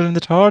Doctor in the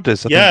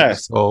TARDIS. I think Yes.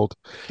 it's called.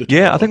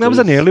 Yeah, I think that was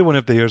an early one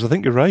of theirs. I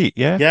think you're right.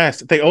 Yeah.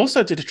 Yes, they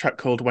also did a track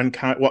called "What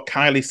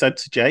Kylie Said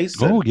to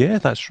Jason." Oh yeah,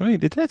 that's right.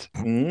 They did.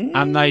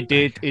 And they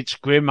did It's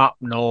Grim Up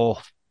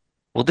North.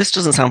 Well, this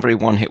doesn't sound very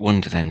one-hit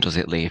wonder then, does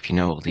it, Leigh, if you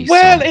know all these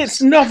Well, songs?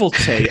 it's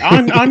novelty.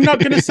 I'm not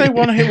going to say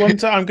one-hit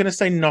wonder. I'm going to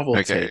say novelty.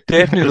 Okay.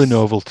 Definitely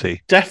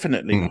novelty.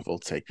 Definitely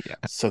novelty. Yeah.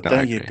 So No, there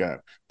I you agree. go.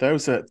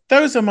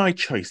 Those are my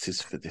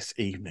choices for this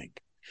evening.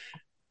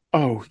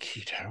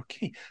 Okie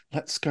dokie.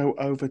 Let's go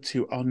over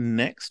to our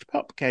next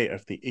popgate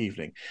of the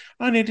evening.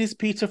 And it is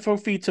Peter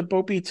Fofita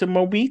Bobita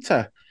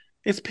Momita.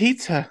 It's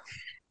Peter.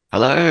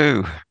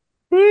 Hello.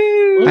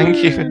 Woo! Thank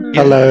you.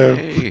 Hello.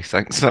 Yay.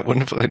 Thanks for that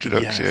wonderful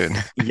introduction.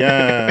 Yes.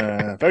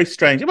 Yeah, very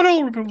strange, but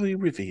all will be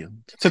revealed.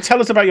 So tell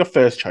us about your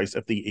first choice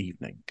of the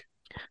evening.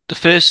 The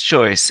first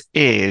choice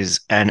is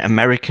an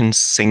American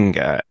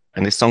singer,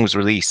 and this song was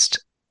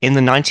released in the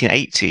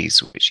 1980s,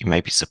 which you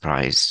may be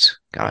surprised,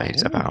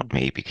 guys, about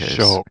me because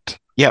Shocked.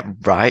 yeah,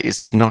 right.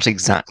 It's not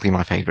exactly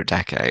my favorite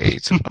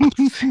decade.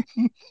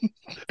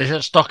 Is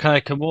it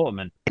Stockholm and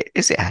Waterman?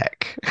 Is it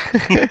heck?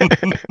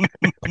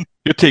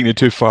 You're taking it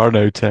too far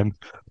now, Tim.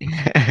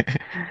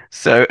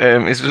 So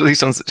it was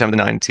released on September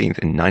 19th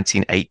in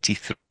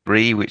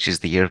 1983, which is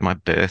the year of my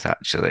birth,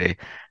 actually.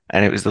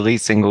 And it was the lead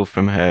single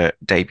from her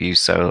debut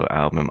solo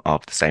album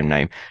of the same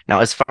name. Now,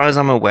 as far as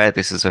I'm aware,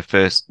 this is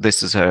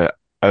her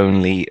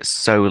only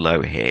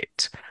solo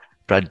hit.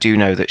 But I do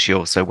know that she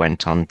also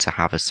went on to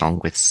have a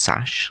song with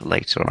Sash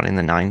later on in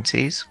the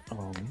 90s.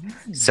 Oh.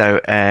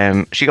 So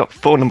she got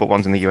 4 number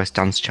ones in the US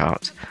dance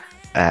chart,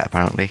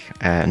 apparently.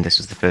 And this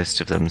was the first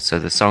of them. So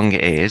the song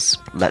is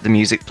Let the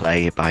Music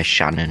Play by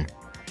Shannon.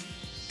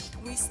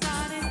 We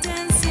started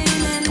dancing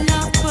and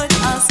love put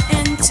us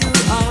into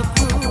our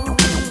groove.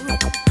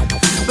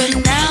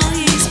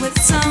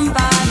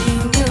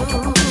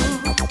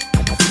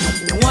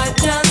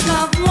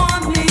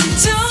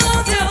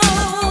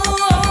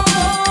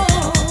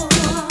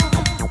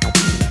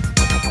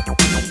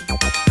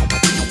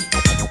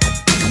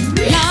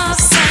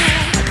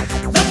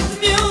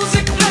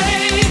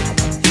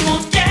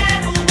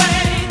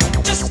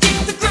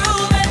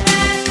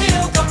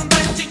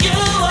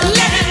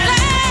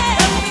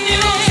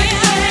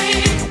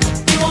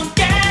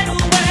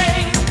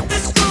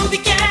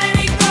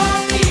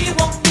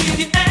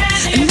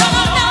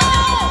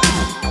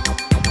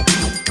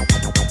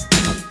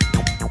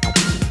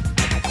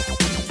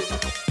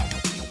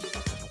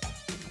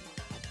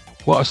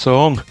 What a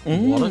song.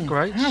 What a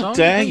great How song,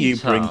 dare you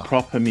Peter. bring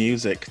proper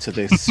music to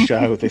this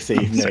show this So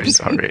evening?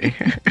 sorry.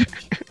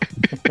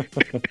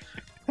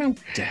 How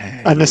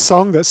dare And you? a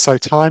song that's so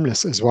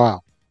timeless as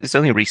well. It's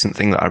only a recent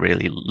thing that I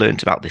really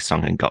learned about this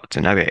song and got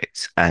to know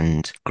it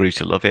and grew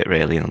to love it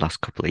really in the last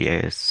couple of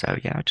years. So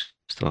yeah, I just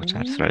thought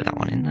I'd throw that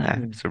one in there.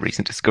 It's a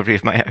recent discovery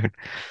of my own.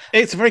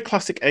 It's a very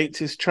classic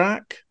 80s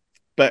track,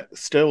 but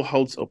still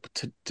holds up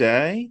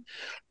today.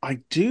 I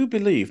do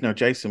believe, now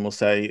Jason will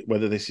say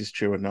whether this is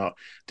true or not,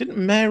 didn't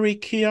Mary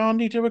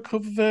Kearney do a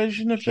cover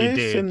version of She this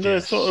did, in the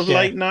yes. sort of Yeah.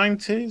 late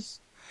 90s?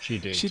 She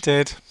did. She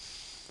did.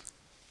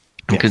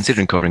 I'm Yes.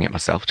 considering covering it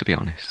myself, to be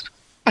honest.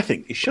 I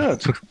think you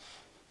should.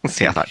 We'll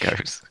see how that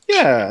goes.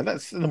 Yeah, then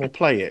we'll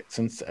play it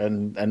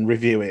and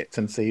review it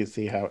and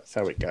see how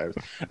it goes.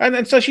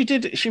 And so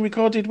she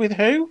recorded with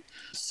who?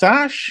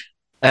 Sash?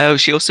 Oh,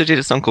 she also did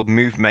a song called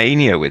Move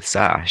Mania with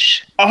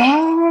Sash.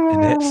 Oh,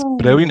 And it's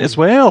brilliant as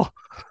well.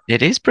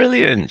 It is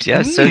brilliant.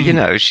 Yeah. So,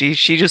 she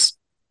just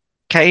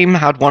came,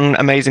 had one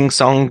amazing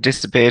song,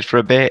 disappeared for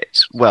a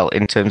bit, well,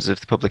 in terms of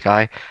the public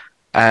eye,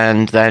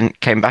 and then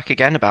came back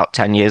again about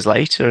 10 years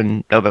later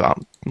and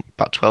about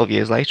 12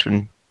 years later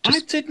and I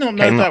just did not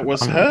know came that up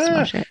was on it, her.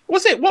 smash it.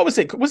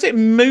 Was it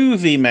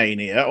Movie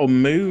Mania or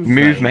Move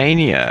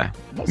Mania?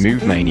 What's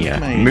Move Mania.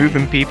 Mania?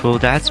 Moving people,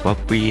 that's what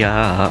we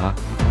are.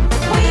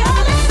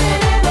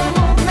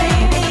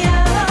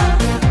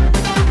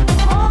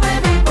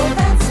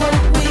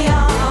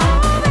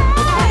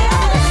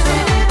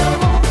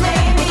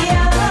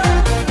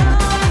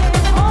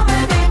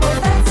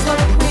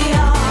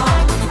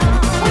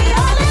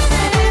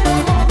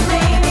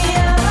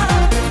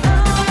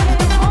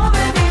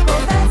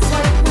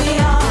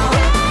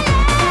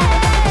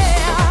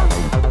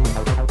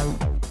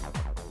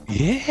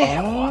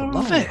 Yeah, I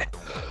love it.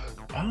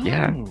 Oh,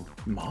 Yeah.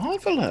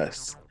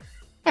 Marvelous.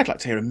 I'd like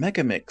to hear a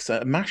mega mix, a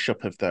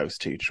mashup of those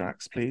two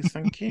tracks, please.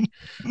 Thank you,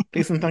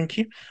 please and thank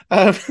you.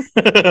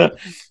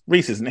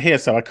 Reese isn't here,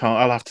 so I can't.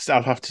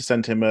 I'll have to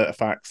send him a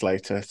fax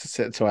later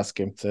to ask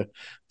him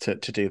to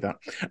do that.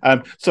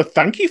 So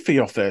thank you for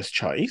your first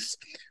choice.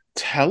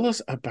 Tell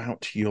us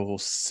about your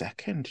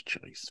second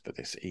choice for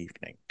this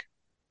evening.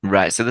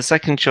 Right, so the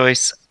second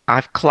choice,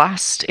 I've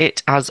classed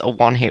it as a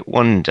one-hit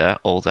wonder,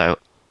 although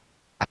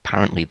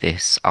apparently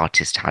this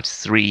artist had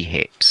 3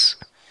 hits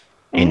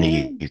in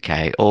the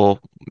UK, or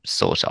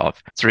sort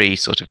of 3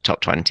 sort of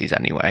top 20s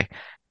anyway.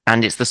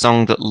 And it's the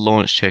song that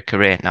launched her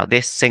career. Now,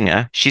 this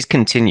singer, she's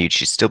continued.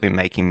 She's still been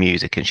making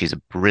music, and she's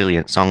a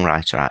brilliant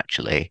songwriter,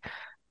 actually.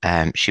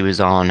 She was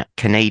on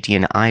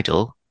Canadian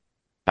Idol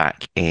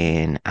back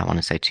in, I want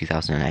to say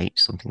 2008,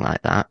 something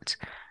like that.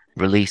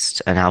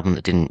 Released an album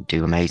that didn't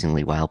do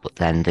amazingly well, but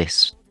then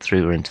this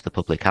threw her into the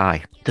public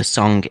eye. The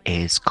song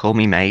is Call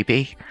Me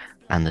Maybe,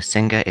 and the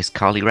singer is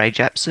Carly Rae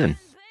Jepsen.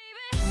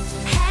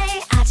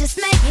 Hey, I just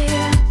met you,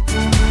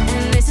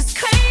 and this is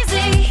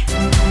crazy,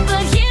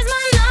 but here's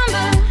my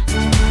number,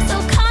 so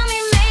call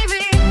me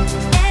maybe.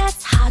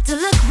 It's hard to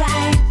look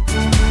right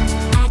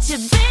at you,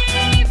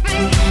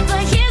 baby,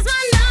 but here's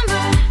my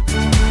number,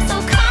 so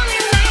call me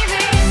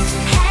maybe.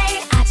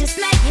 Hey, I just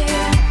met you,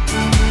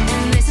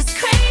 and this is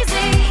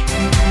crazy,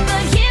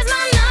 but here's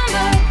my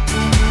number,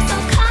 so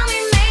call me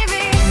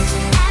maybe.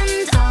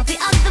 And all the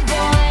other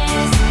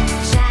boys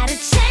try to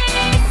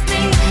chase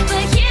me,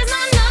 but here's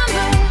my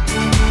number,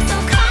 so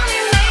call me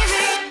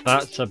maybe.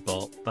 That's a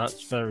bop.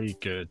 That's very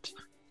good.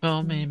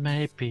 Call me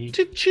maybe.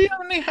 Did she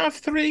only have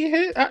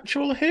 3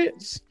 actual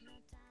hits?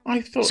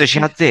 I thought So she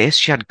had this,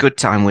 she had Good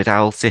Time with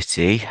Owl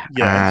City,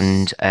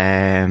 Yes.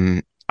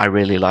 and I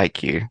Really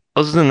Like You.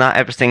 Other than that,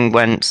 everything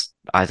went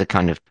either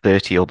kind of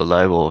 30 or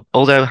below, or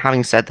although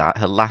having said that,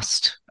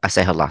 last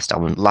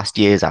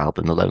year's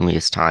album, The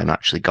Loneliest Time,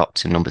 actually got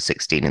to number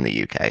 16 in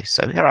the UK.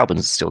 So her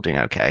album's still doing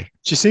okay.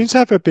 She seems to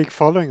have a big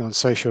following on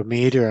social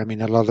media. I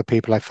mean, a lot of the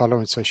people I follow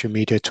on social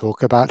media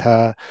talk about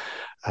her.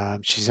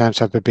 She seems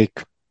to have a big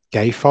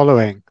gay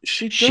following.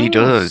 She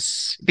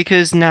does.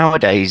 Because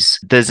nowadays,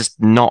 there's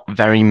not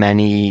very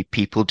many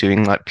people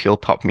doing like pure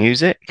pop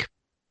music.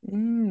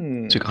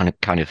 Mm. So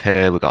kind of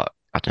her, we've got,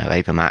 I don't know,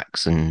 Ava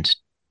Max and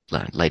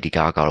Lady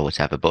Gaga or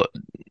whatever, but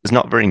there's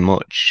not very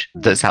much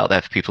that's out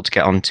there for people to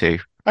get onto.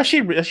 Has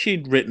she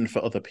written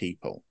for other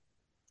people?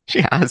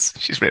 She has.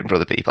 She's written for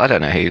other people. I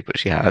don't know who, but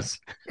she has.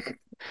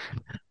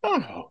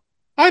 Oh,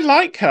 I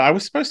like her. I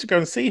was supposed to go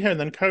and see her, and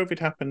then COVID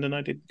happened, and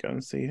I didn't go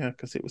and see her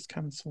because it was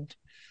cancelled.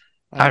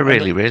 I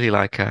really, really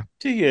like her.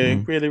 Do you?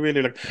 Mm. Really,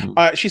 really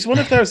like she's one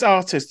of those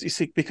artists, you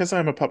see, because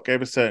I'm a pop gay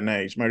of a certain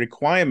age, my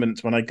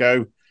requirement when I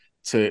go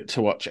to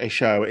watch a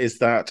show is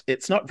that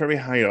it's not very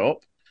high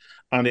up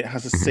and it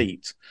has a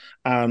seat.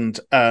 And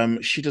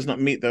she does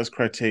not meet those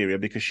criteria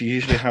because she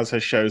usually has her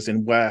shows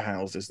in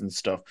warehouses and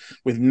stuff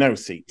with no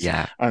seats.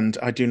 Yeah. And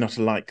I do not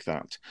like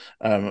that,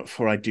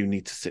 for I do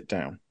need to sit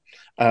down.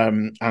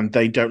 And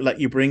they don't let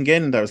you bring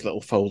in those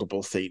little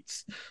foldable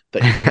seats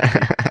that you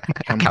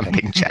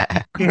camping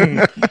chair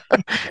Mm.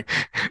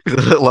 with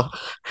a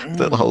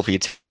little hole for your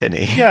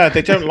tinny. Yeah,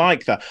 they don't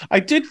like that. I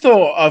did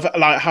thought of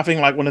like having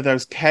like one of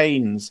those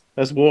canes,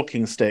 those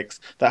walking sticks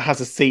that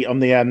has a seat on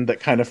the end that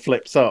kind of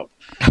flips up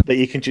that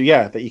you can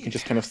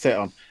just kind of sit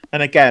on.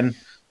 And again,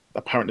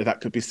 apparently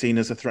that could be seen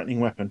as a threatening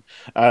weapon.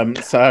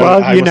 So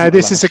Well, I you know, wasn't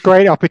this is a allowed.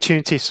 great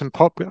opportunity for some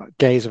pop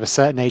gays of a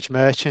certain age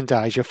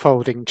merchandise. Your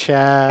folding A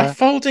chair.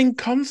 folding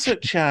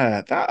concert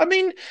chair.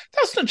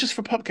 That's not just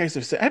for pop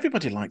gazers.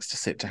 Everybody likes to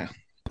sit down.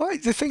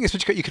 But the thing is,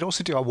 you can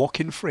also do a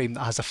walk-in frame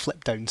that has a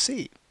flip-down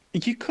seat.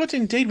 You could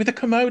indeed with a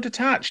commode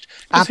attached.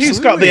 Because who's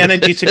got Absolutely. the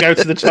energy to go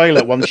to the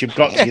toilet once you've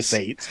got to your Yes.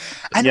 seat?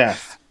 And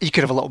Yes. you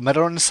could have a little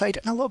mirror on the side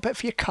and a little bit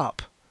for your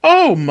cup.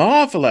 Oh,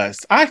 marvelous!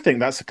 I think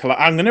that's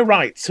I'm going to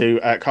write to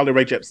Carly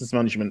Rae Jepsen's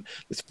management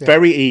this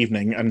very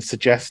evening and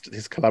suggest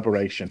this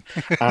collaboration.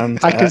 And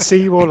I can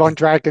see you all on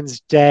Dragon's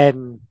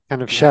Den,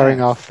 kind of showing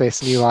Yes. off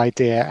this new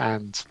idea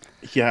and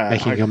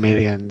making your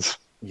millions.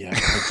 Yeah,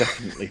 I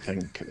definitely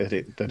think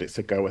that it's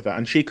a go with that.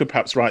 And she could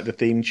perhaps write the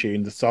theme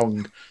tune, the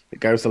song that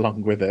goes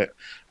along with it.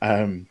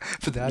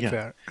 For the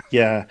advert.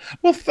 Yeah.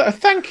 Well,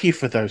 thank you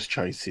for those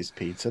choices,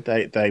 Peter.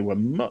 They were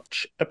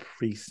much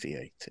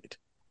appreciated.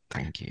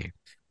 Thank you.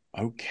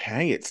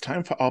 Okay, it's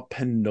time for our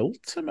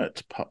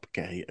penultimate pop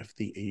gay of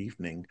the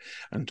evening,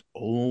 and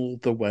all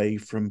the way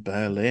from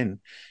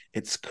Berlin,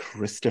 it's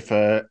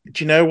Christopher.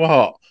 Do you know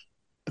what?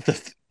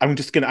 I'm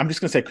just gonna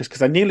say Chris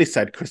because I nearly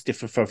said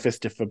Christopher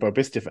Fistifer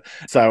Bobistifer,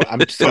 so I'm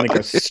just gonna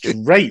go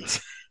straight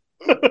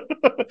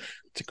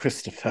to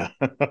Christopher.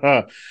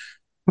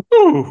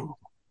 Ooh.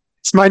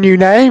 It's my new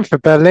name for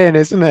Berlin,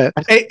 isn't it?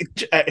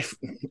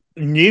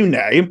 New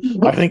name.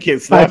 I think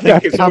it's I'm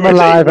already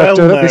alive. well I've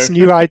done known. this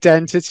new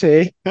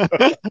identity,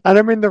 and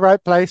I'm in the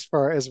right place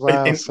for it as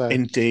well. So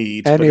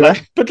Indeed.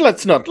 anyway, but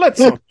let's not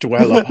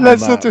dwell on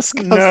let's that. not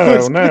discuss No,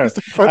 this. no.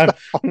 Please put that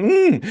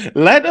on.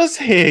 Let us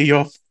hear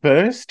your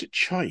first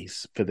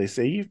choice for this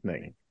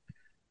evening.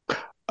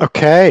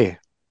 Okay,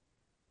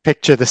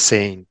 picture the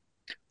scene.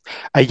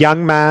 A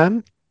young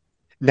man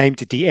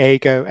named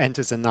Diego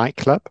enters a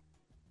nightclub.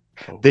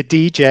 Oh. The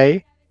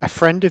DJ, a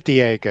friend of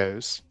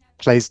Diego's,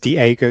 plays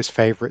Diego's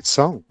favorite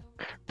song,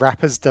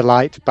 Rapper's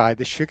Delight by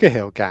the Sugar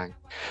Hill Gang.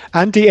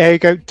 And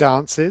Diego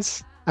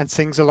dances and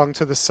sings along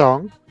to the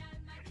song,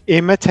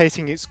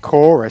 imitating its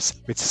chorus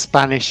with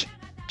Spanish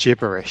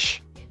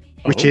gibberish,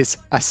 which is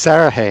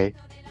Aceraje.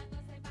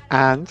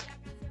 And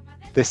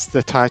this is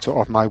the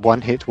title of my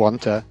one-hit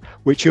wonder,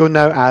 which you'll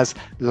know as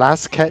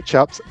Las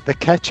Ketchup's The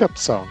Ketchup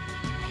Song.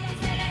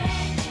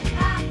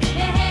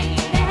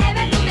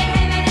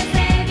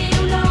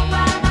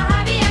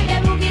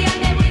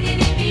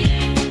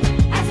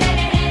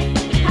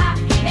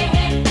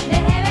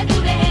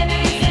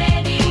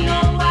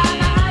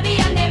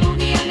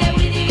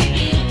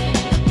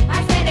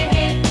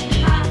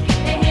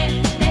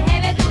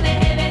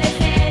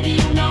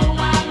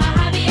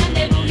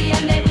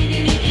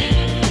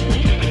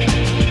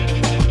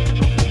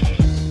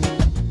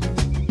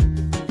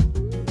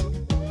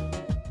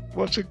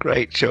 What a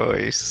great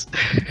choice.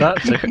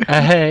 That's a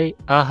hey,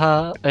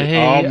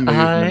 hey, movements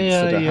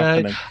that are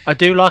happening. I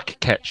do like a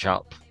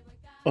ketchup.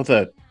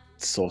 Other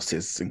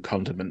sauces and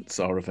condiments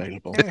are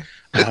available.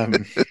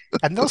 And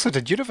they also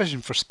did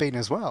Eurovision for Spain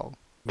as well.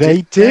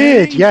 They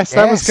did. they? Yes,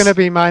 that was Yes. going to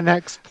be my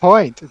next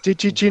point.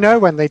 Did you know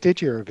when they did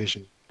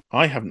Eurovision?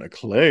 I haven't a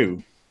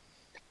clue.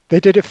 They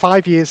did it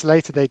 5 years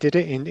later. They did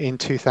it in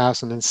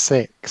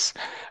 2006.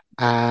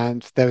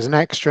 And there was an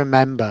extra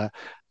member.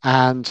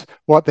 And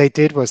what they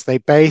did was they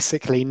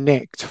basically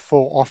nicked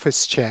 4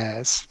 office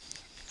chairs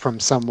from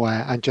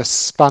somewhere and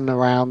just spun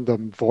around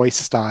them voice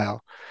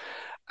style.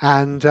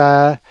 And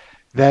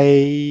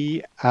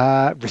they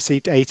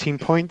received 18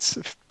 points,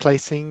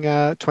 placing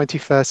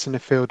 21st in a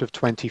field of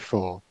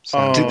 24.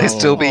 So, Did they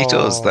still beat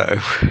us, Oh. though?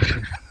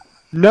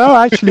 no,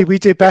 actually, we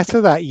did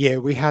better that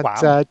year. We had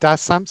Wow.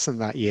 Daz Sampson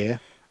that year.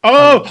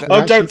 Oh, actually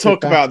don't did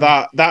talk about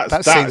better. that.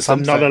 That's saying That's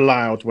not something.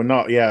 allowed. We're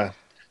not. Yeah.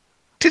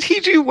 Did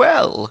he do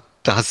well?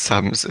 Does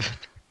Samson?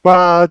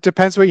 Well, it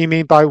depends what you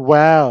mean by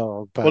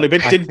well. But Well, he I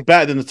did think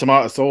better than the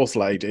tomato sauce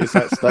ladies.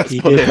 Let's He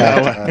put did it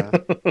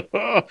that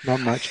way. not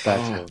much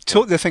better.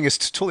 The thing is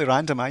totally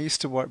random. I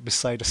used to work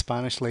beside a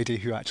Spanish lady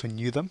who actually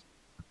knew them.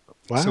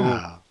 Wow.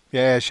 So,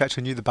 yeah, she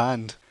actually knew the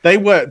band. They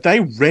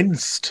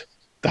rinsed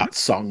that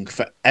song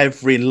for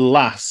every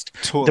last.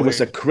 Totally. There was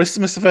a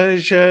Christmas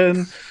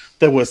version.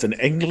 There was an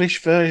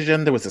English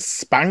version. There was a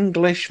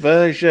Spanglish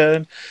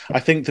version. I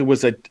think there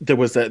was a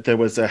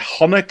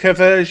Hanukkah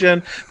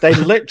version. They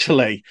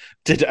literally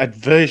did a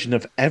version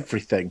of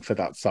everything for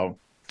that song.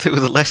 They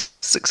were the less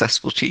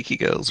successful cheeky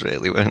girls,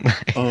 really, weren't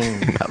they? Oh,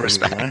 In that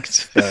respect.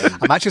 bless them.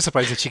 I'm actually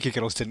surprised the Cheeky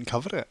Girls didn't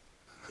cover it.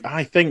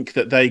 I think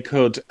that they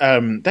could have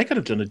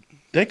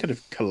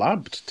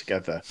collabed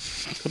together,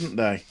 couldn't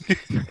they?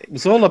 It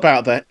was all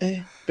about the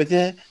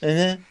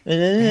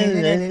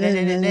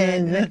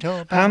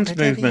hand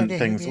movement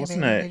things,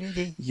 wasn't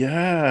it?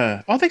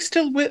 Yeah. Are they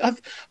still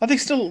are they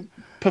still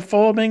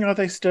performing? Are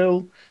they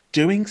still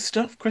doing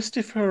stuff,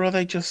 Christopher? Or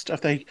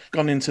have they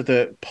gone into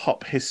the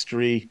pop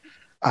history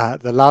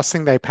The last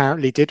thing they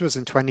apparently did was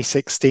in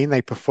 2016,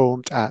 they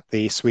performed at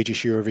the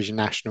Swedish Eurovision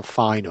National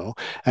Final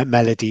at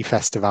Melody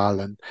Festival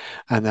and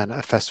then at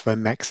a festival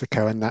in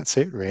Mexico, and that's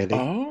it really.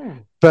 Oh,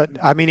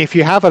 But I mean, if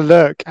you have a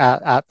look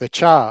at the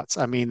charts,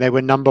 I mean, they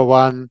were number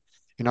one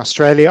in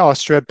Australia,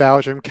 Austria,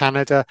 Belgium,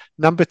 Canada,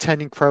 number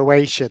 10 in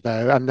Croatia,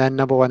 though, and then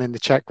number one in the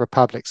Czech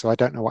Republic. So I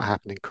don't know what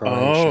happened in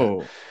Croatia.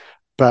 oh.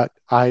 But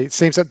it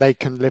seems that they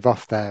can live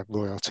off their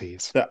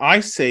royalties. That I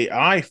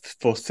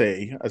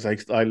foresee, as I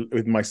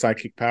with my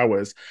psychic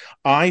powers,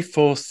 I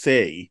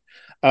foresee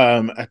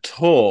a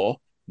tour.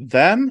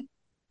 Them,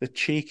 the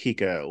cheeky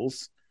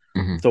girls,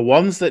 Mhm. the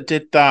ones that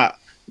did that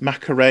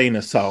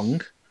Macarena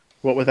song.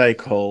 What were they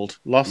called?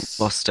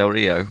 Lost Del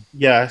Rio.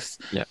 Yes.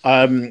 Yeah.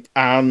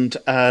 And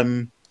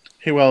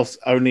who else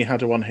only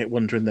had a one-hit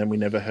wonder and then we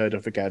never heard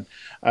of again?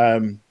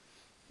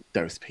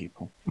 Those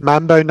people.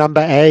 Mambo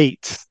number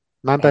 8.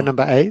 Mambo Oh.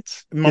 number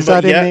 8? Mambo, Is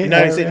that yeah, in the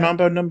no, is it area?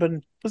 Mambo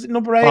number? Was it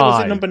number 8 or was it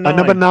Five. number 9?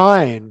 Number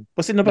 9.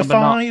 Was it number Number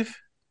ni- 5?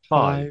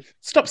 5.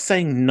 Stop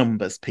saying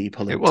numbers,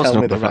 people, and It was tell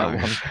me number the right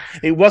 5. one.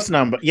 It was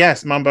number.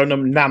 Yes, Mambo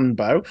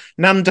Nambo.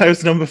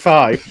 Nando's number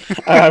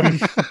 5.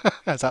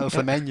 That's out of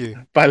the menu.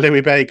 By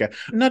Louis Bega.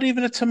 Not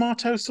even a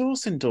tomato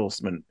sauce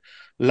endorsement.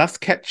 Las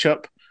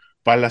Ketchup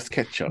by Las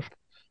Ketchup.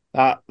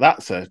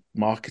 That's a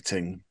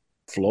marketing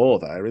flaw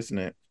there, isn't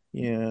it?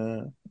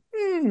 Yeah.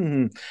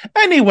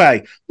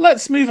 Anyway,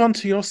 let's move on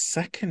to your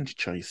second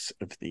choice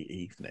of the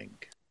evening.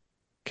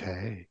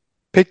 Okay.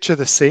 Picture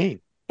the scene.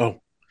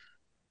 Oh.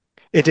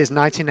 It is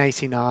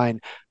 1989,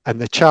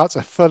 and the charts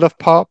are full of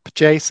pop,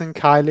 Jason,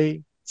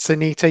 Kylie,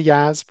 Sunita,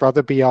 Yaz,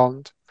 Brother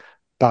Beyond.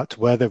 But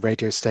were the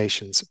radio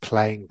stations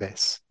playing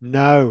this?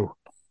 No.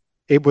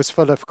 It was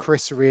full of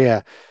Chris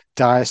Rea,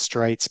 Dire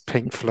Straits,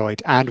 Pink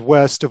Floyd, and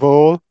worst of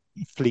all,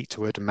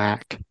 Fleetwood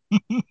Mac.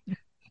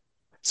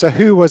 So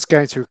who was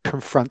going to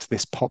confront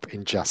this pop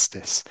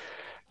injustice?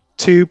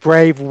 2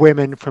 brave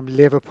women from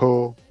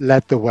Liverpool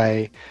led the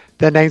way.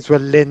 Their names were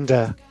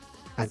Linda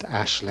and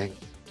Aisling.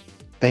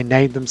 They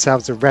named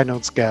themselves the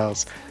Reynolds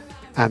Girls,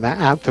 and their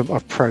anthem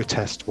of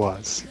protest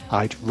was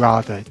I'd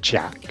Rather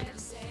Jack.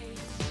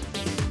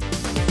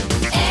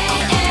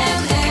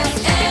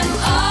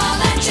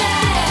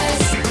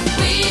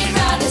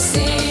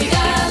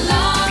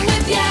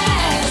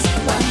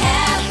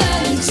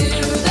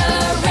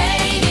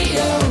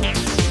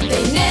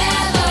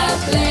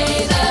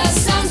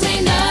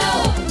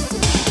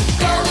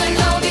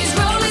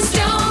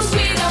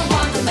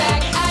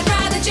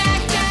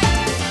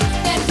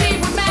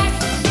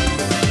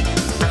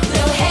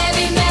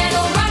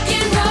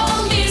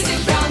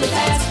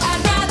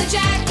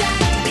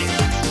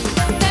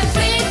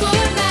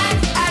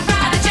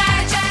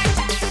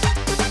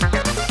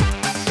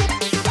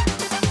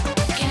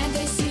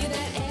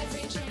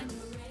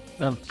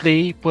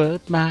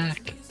 Fleetwood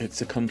Mac.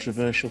 It's a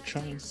controversial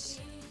choice.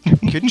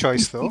 Good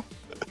choice, though.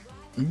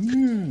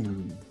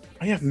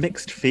 I have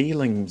mixed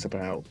feelings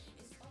about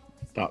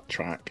that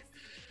track.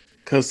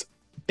 Because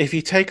if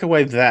you take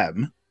away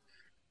them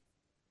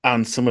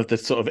and some of the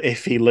sort of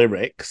iffy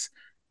lyrics,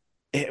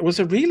 it was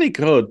a really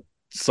good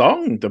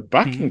song. The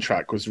backing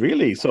track was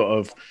really sort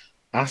of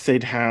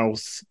acid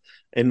house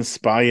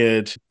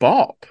inspired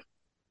bop.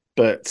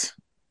 But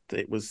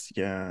it was,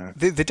 yeah.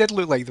 They did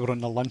look like they were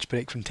on a lunch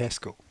break from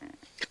Tesco.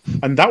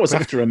 And that was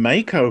after a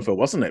makeover,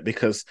 wasn't it?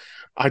 Because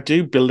I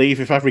do believe,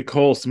 if I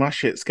recall,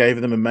 Smash Hits gave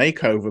them a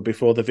makeover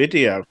before the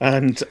video.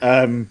 And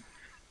Did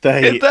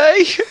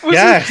they?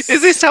 Yes.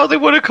 Is this how they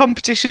won a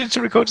competition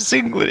to record a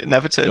single and it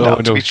never turned No, out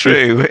to no. be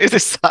true? Is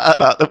this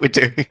that we're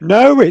doing?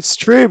 No, it's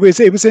true.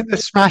 It was in the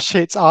Smash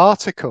Hits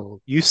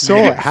article. You saw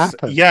it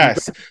happen.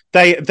 Yes,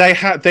 they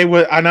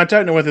were, and I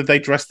don't know whether they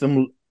dressed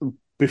them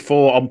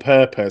before on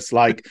purpose,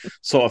 like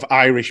sort of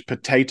Irish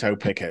potato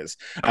pickers,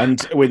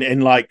 and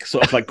in like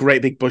sort of like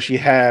great big bushy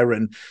hair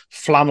and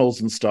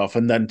flannels and stuff,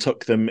 and then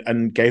took them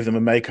and gave them a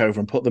makeover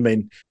and put them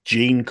in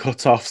jean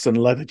cutoffs and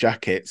leather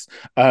jackets.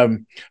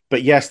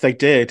 But yes, they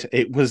did.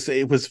 It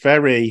was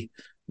very,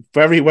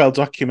 very well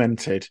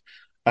documented.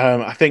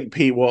 I think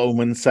Pete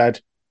Waterman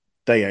said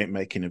they ain't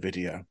making a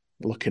video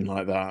looking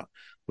like that.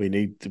 We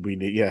need,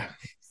 yeah.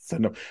 So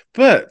no,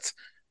 but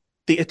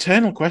the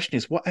eternal question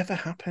is, whatever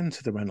happened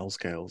to the Reynolds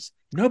Girls?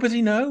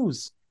 Nobody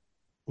knows.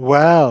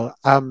 Well,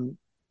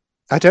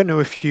 I don't know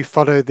if you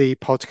follow the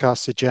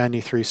podcast A Journey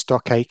Through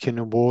Stock Aitken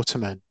and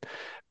Waterman,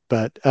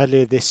 but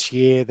earlier this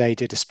year they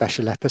did a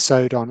special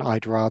episode on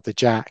I'd Rather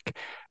Jack,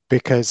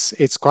 because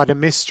it's quite a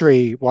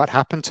mystery what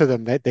happened to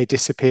them. They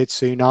disappeared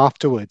soon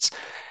afterwards.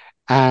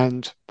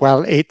 And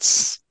well,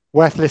 it's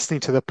worth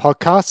listening to the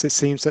podcast. It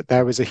seems that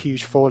there was a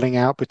huge falling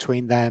out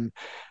between them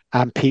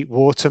and Pete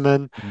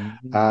Waterman,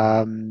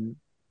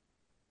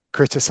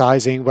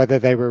 criticizing whether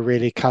they were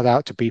really cut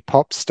out to be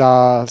pop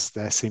stars.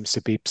 There seems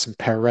to be some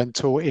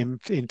parental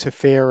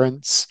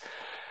interference.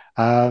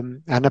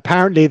 And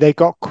apparently they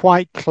got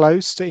quite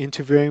close to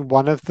interviewing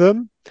one of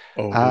them,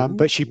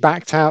 but she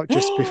backed out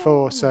just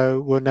before,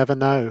 so we'll never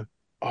know.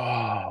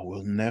 Oh,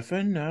 we'll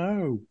never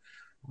know.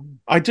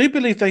 I do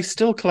believe they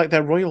still collect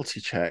their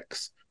royalty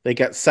checks. They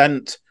get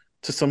sent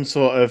to some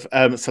sort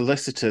of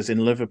solicitors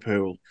in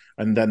Liverpool,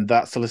 and then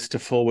that solicitor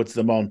forwards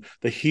them on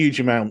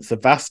the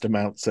vast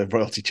amounts of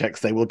royalty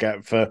checks they will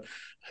get for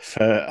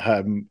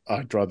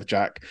I'd Rather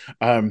Jack.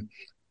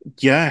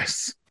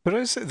 Yes. There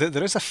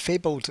is a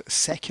fabled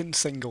second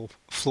single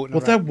floating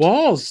Well, around. there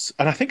was,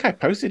 and I think I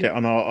posted it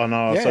on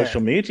our Yeah.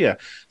 social media.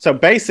 So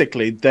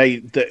basically,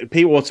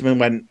 Pete Waterman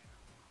went,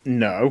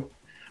 no,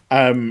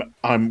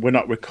 we're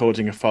not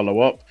recording a follow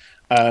up.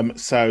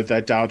 So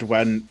their dad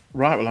went,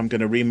 right, well, I'm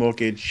going to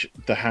remortgage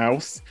the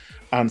house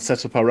and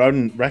set up our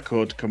own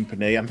record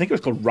company. I think it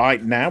was called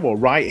Right Now or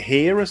Right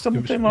Here or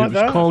something like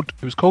that.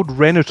 It was called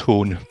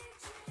Renotone,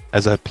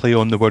 as a play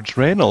on the words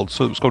Reynolds.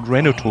 So it was called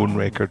Renotone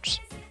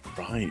Records.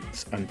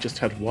 Right, and just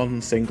had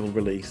one single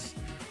release.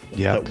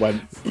 Yeah. That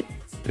went.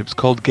 It was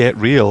called Get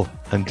Real,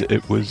 and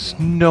it was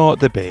not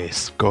the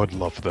best. God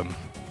love them.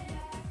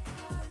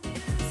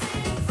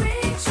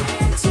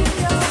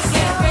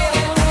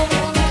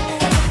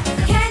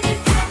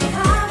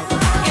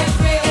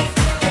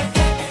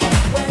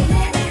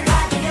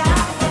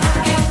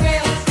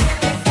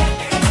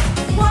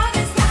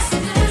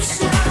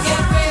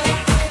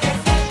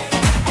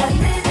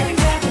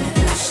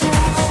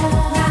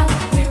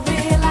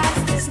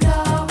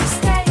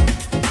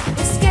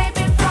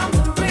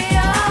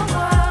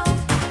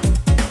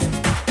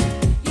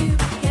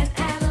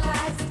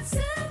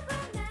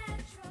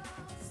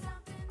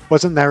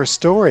 Wasn't there a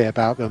story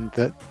about them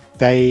that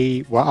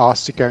they were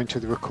asked to go into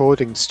the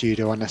recording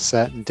studio on a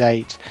certain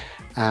date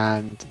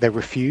and they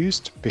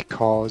refused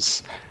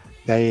because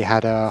they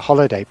had a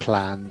holiday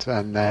planned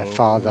and their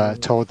father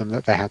told them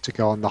that they had to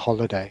go on the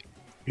holiday?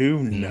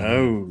 Who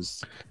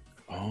knows?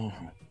 Oh,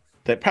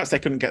 perhaps they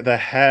couldn't get their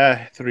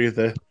hair through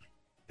the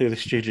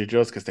studio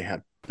doors because they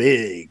had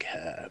big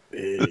hair.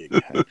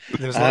 There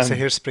was lots of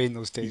hairspray in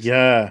those days.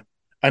 Yeah,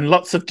 and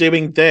lots of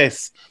doing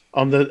this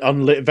on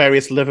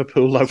various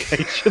Liverpool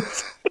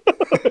locations.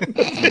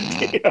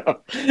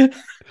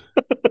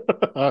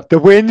 The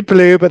wind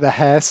blew, but the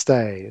hair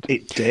stayed.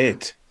 It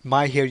did.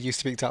 My hair used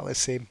to be exactly the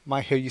same.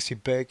 My hair used to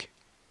be big,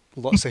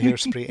 lots of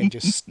hairspray, and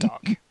just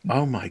stuck.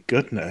 Oh my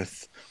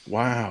goodness.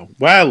 Wow.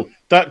 Well,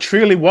 that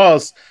truly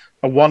was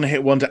a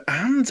one-hit wonder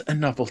and a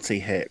novelty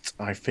hit,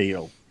 I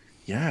feel.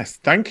 Yes.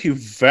 Thank you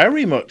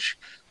very much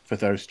for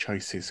those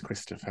choices,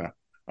 Christopher.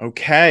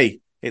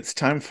 Okay. It's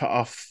time for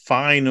our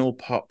final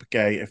pop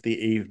gay of the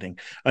evening,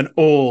 and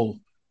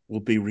all will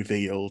be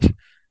revealed.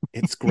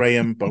 It's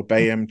Graham,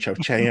 Bobeam,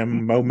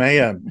 Chocheam,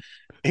 Momeam.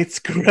 It's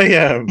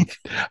Graham.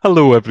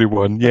 Hello,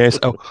 everyone. Yes,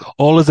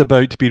 all is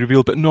about to be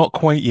revealed, but not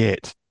quite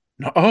yet.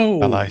 No.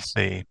 Shall I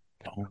say?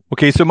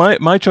 Okay, so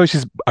my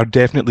choices are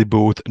definitely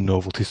both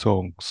novelty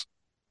songs.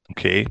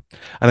 Okay,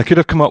 and I could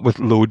have come up with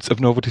loads of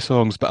novelty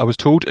songs, but I was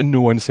told in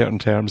no uncertain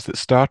terms that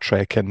Star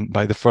Trekking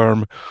by the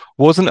firm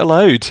wasn't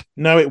allowed.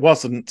 No, it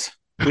wasn't.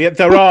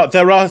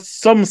 There are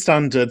some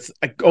standards,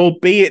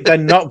 albeit they're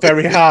not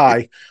very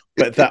high,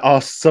 but there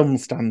are some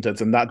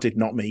standards, and that did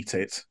not meet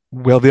it.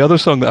 Well, the other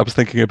song that I was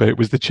thinking about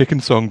was the Chicken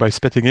Song by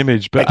Spitting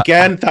Image, but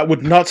again, that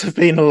would not have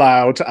been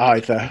allowed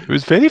either. It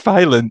was very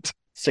violent.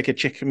 Stick a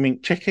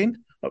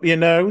chicken up your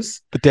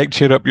nose. The deck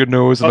chair up your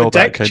nose and all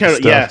that kind of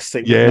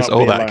stuff. Yes,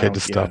 all that kind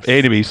of stuff.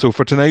 Anyway, so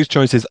for tonight's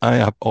choices, I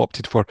have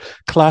opted for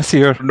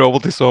classier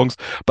novelty songs,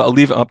 but I'll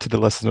leave it up to the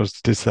listeners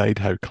to decide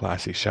how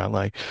classy, shall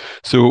I?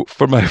 So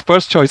for my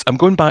first choice, I'm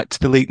going back to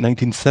the late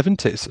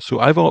 1970s. So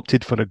I've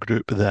opted for a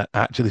group that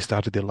actually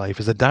started their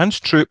life as a dance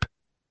troupe.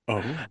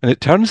 Oh. And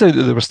it turns out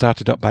that they were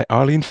started up by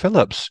Arlene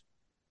Phillips.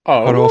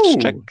 Or off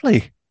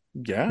Strictly.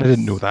 Yeah, I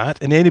didn't know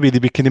that. And anyway, they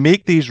began to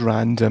make these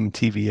random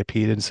TV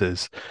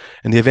appearances,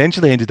 and they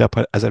eventually ended up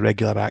as a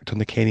regular act on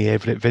the Kenny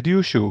Everett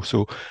video show.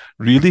 So,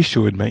 really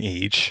showing my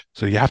age.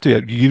 So you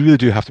really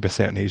do have to be a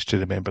certain age to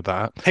remember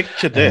that.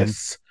 Picture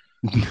this: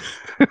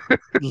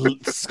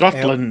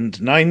 Scotland,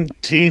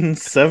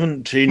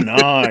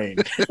 1979.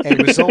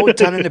 It was all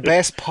done in the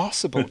best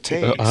possible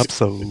taste.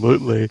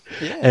 Absolutely.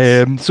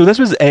 Yes. So this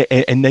was out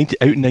in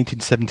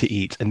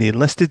 1978, and they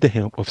enlisted the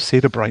help of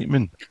Sarah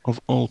Brightman, of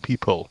all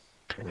people.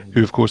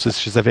 Who, of course,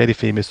 she's a very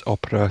famous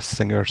opera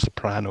singer,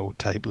 soprano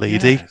type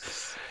lady.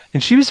 Yes.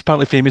 And she was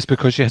partly famous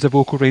because she has a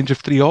vocal range of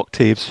 3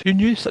 octaves. Who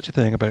knew such a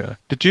thing about her?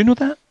 Did you know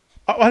that?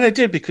 Oh, well, I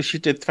did, because she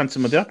did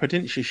Phantom of the Opera,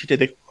 didn't she? She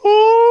did it.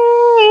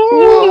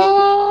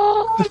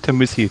 If Tim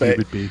was here, he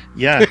would be.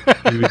 Yeah,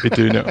 he would be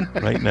doing it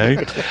right now.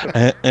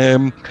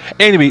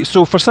 Anyway,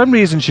 so for some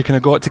reason, she kind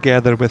of got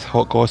together with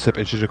Hot Gossip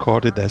and she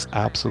recorded this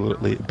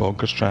absolutely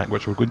bonkers track,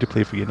 which we're going to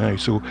play for you now.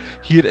 So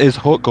here is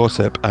Hot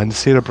Gossip and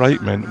Sarah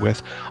Brightman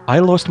with "I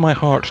Lost My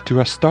Heart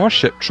to a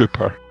Starship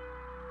Trooper."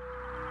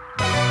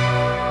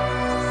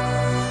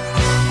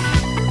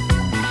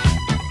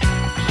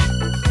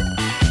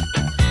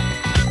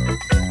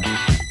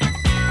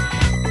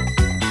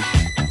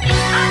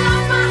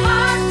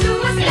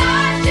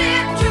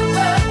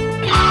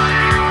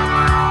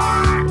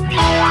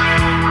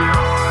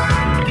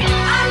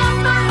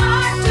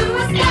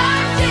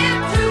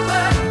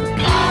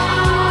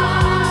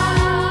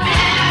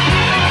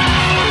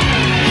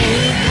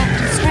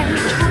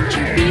 Won't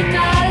you be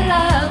my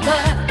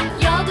lover?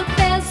 You're the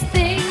best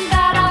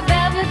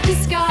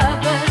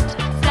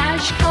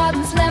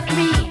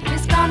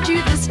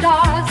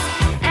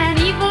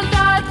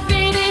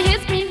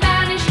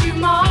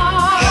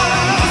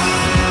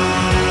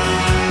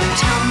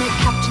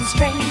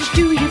strange?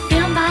 Do you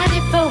feel my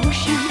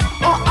devotion?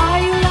 Or are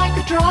you like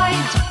a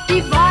droid,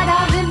 devoid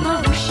of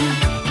emotion?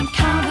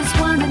 Encounters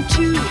 1 and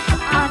 2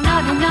 are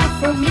not enough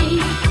for me.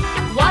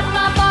 What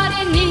my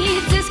body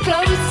needs is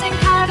close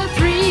encounter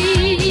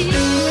 3.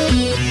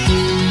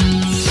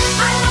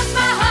 I lost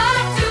my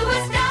heart to a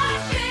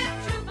starship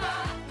trooper.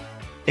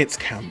 It's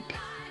camp.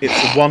 It's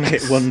a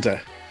one-hit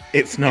wonder.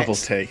 It's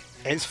novelty.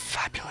 It's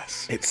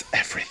fabulous. It's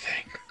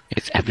everything.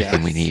 It's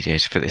everything we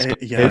needed for this.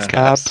 It's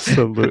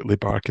absolutely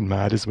barking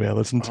mad as well,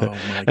 isn't it? Oh,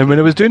 my And when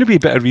I was doing a wee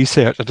bit of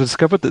research, I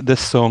discovered that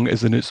this song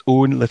is in its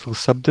own little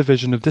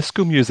subdivision of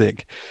disco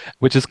music,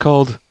 which is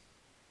called,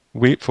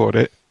 wait for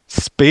it,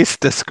 space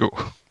disco.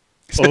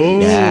 Oh,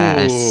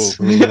 Yes.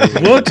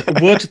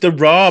 would the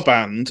Ra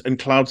band and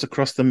Clouds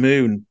Across the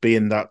Moon be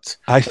in that?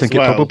 I think as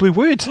well? it probably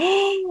would.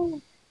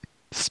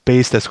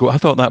 Space disco. I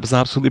thought that was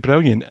absolutely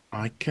brilliant.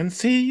 I can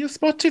see your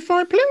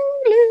Spotify playlist.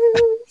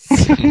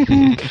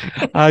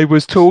 I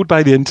was told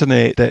by the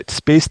internet that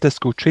space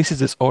disco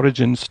traces its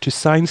origins to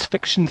science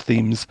fiction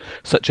themes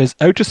such as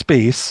outer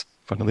space,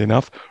 funnily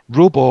enough,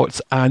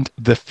 robots, and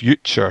the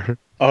future.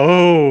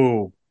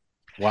 Oh,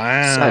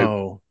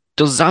 wow.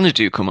 Does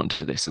Xanadu come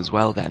onto this as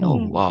well then, or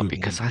what?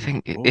 Because I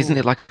think isn't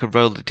it like a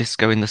roller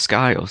disco in the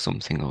sky or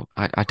something? Or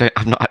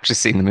I've not actually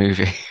seen the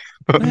movie.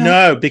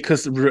 No,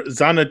 because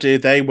Xanadu,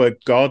 they were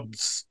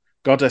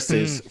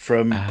goddesses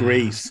from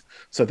Greece.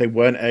 So they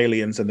weren't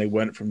aliens and they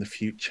weren't from the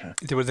future.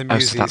 They were the Oh,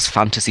 muses. so that's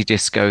fantasy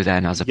disco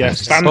then, as opposed Yes,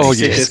 to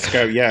fantasy yes.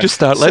 disco, yes. Just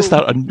start. Let's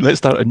start a new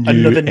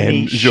Another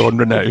niche.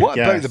 genre now. What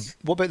about Yes.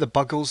 the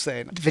Buggles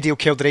then? Video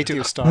killed the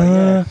radio star.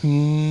 Yeah.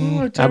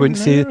 Oh, I wouldn't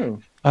say.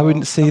 know. I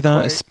wouldn't say not that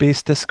quite. as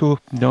space disco.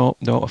 No.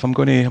 If I'm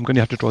going to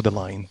have to draw the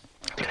line.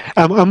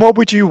 And what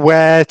would you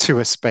wear to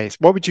a space?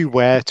 What would you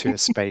wear to a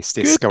space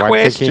disco? I'm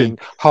question. thinking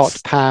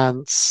hot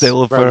pants,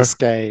 Silver. roller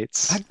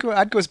skates. I'd go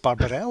as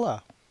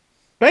Barbarella.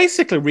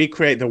 Basically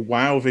recreate the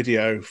WoW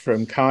video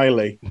from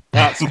Kylie.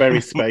 That's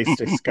very space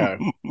disco,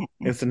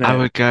 isn't it? I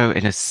would go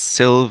in a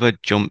silver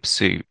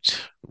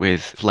jumpsuit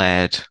with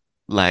flared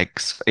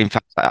legs. In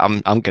fact, I'm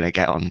going to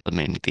get on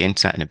the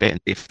internet in a bit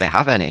and see if they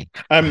have any.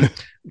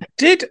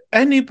 Did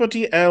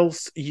anybody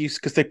else use,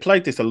 because they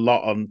played this a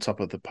lot on Top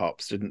of the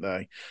Pops, didn't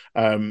they?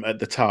 At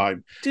the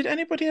time. Did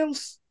anybody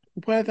else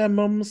wear their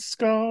mum's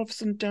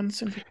scarves and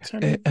dance in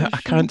television?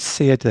 I can't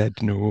say I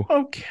did. No.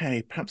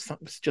 Okay, perhaps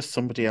that was just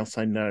somebody else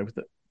I know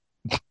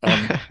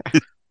that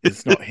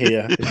is not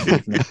here this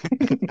evening.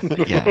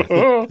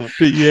 Yeah.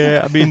 But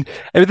yeah, I mean,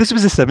 this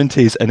was the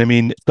 70s, and I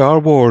mean, Star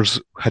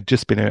Wars had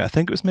just been out. I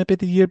think it was maybe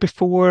the year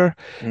before.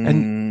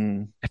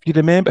 And if you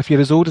remember, if you're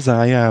as old as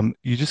I am,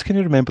 you just kind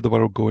of remember the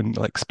world going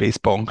like space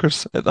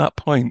bonkers at that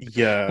point.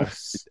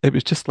 Yes. It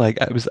was just like,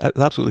 it was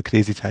absolutely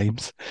crazy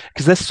times.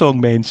 Because this song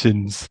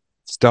mentions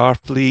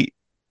Starfleet,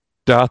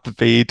 Darth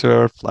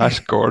Vader, Flash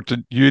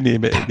Gordon, you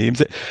name it, it names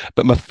it.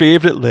 But my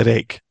favourite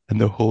lyric in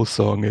the whole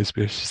song is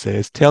where she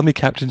says, "Tell me,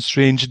 Captain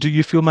Strange, do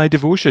you feel my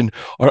devotion?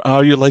 Or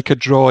are you like a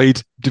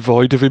droid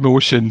devoid of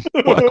emotion?"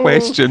 What a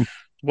question.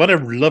 What a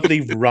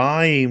lovely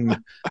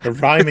rhyme. A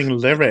rhyming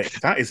lyric.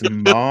 That is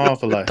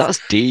marvellous.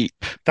 That's deep.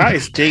 That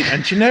is deep.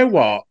 And do you know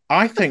what?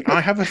 I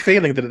have a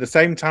feeling that at the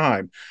same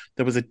time,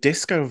 there was a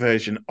disco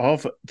version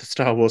of the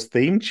Star Wars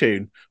theme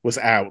tune was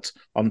out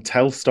on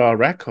Telstar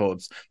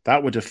Records.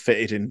 That would have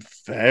fitted in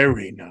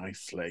very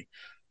nicely.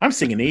 I'm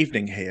seeing an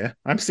evening here.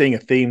 I'm seeing a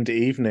themed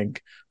evening.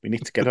 We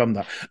need to get on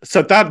that.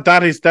 So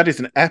that is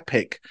an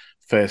epic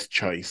first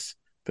choice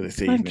for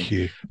this evening. Thank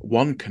you.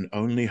 One can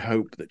only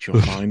hope that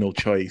your final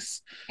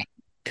choice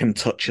can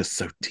touch us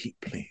so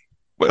deeply.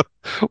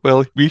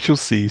 Well, we shall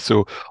see.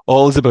 So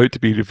all is about to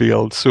be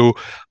revealed. So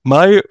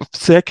my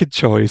second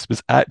choice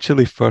was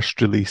actually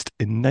first released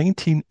in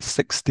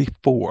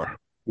 1964.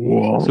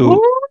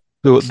 Whoa.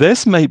 So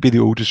this might be the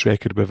oldest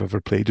record we've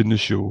ever played in the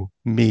show.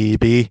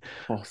 Maybe.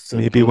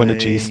 Possibly. Maybe one of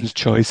Jason's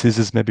choices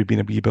has maybe been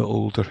a wee bit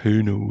older.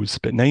 Who knows?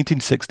 But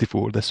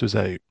 1964, this was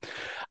out.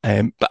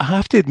 But I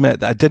have to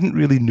admit that I didn't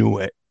really know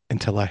it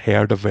until I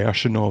heard a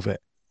version of it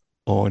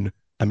on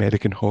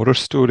American Horror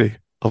Story,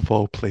 of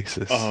all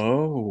places.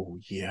 Oh,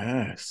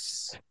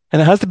 yes.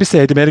 And it has to be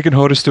said, American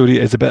Horror Story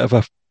is a bit of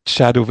a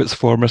shadow of its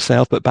former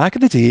self. But back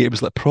in the day, it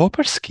was like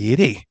proper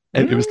scary.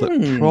 It was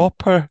like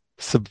proper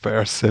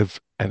subversive.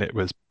 And it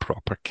was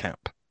proper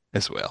camp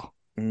as well.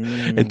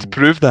 And to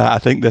prove that, I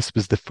think this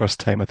was the first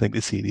time I think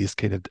the series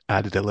kind of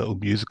added a little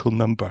musical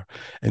number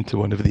into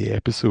one of the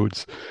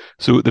episodes.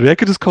 So the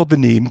record is called The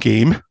Name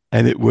Game,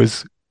 and it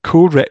was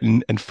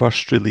co-written and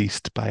first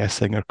released by a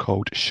singer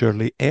called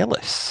Shirley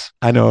Ellis.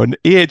 And on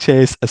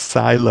AHS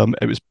Asylum,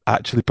 it was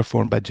actually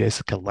performed by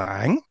Jessica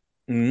Lange.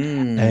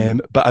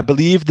 But I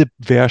believe the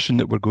version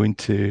that we're going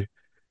to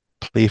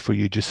play for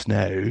you just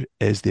now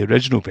is the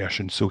original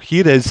version. So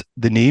here is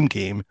The Name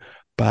Game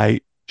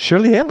by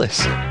Shirley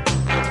Ellis.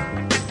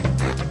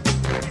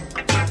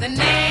 The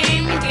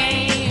name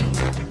game.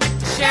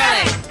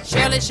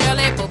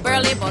 Shirley, Bo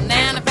Burley,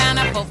 Bonana,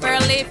 Fana, Bo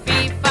Furley,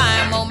 Fee,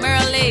 Fine, Mo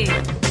Merley.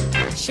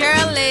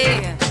 Shirley.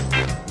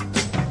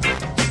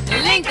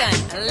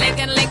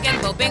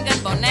 Lincoln, Bo Bingon,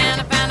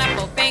 Bonana, Fana,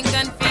 Bo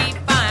Fingon, Fee,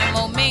 Fine,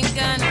 Mo Ming.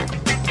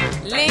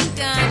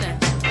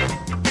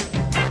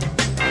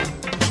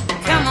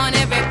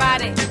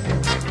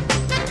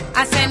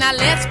 Now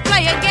let's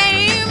play a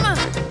game.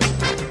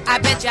 I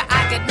bet you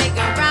I could make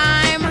a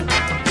rhyme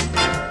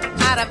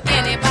out of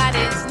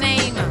anybody's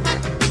name.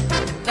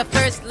 The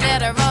first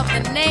letter of the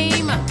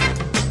name,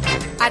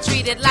 I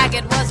treat it like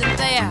it wasn't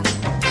there.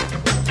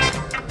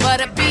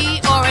 But a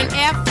B or an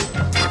F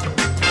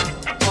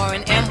or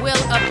an M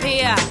will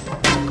appear.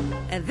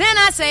 And then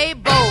I say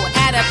bow,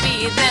 add a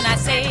B, then I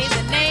say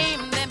the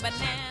name, then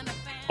banana.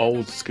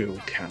 Old school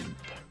camp.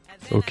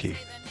 Okay.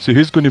 So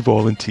who's going to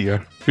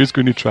volunteer? Who's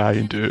going to try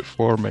and do it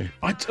for me?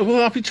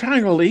 Well, I'll be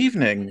trying all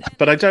evening,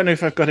 but I don't know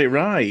if I've got it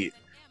right.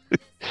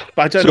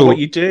 But I don't know what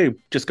you do.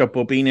 Just go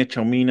Bobina,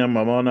 Chomina,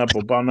 Mamona,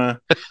 Bobana.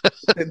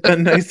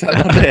 No, is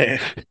that not it?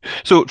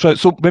 So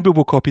maybe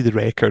we'll copy the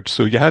record.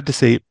 So you had to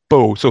say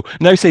bow. So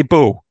now say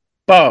bow.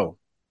 Bow.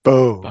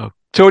 Bow.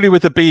 Tony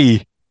with a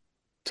B.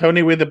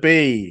 Tony with a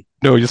B.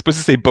 No, you're supposed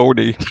to say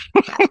Boney.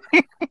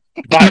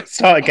 Right,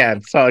 start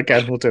again. We'll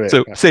do it.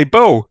 So say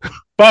bow.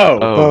 Bow.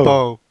 Bow.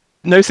 Bow.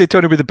 Now say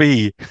Tony with a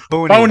B.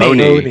 Boney.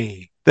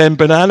 Boney. Then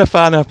banana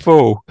fana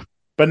fo.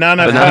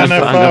 Banana Banana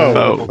fana fana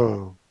bow. fo.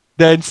 Bow.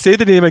 Then say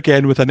the name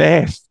again with an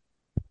S.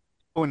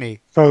 Boney.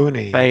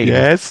 Phony. Fane.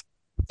 Yes.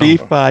 B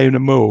fi and a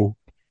mo.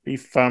 Be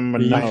fun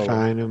Be no.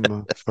 fine and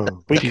mo.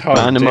 We Be can't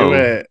fun do mo.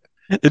 it.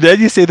 And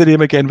then you say the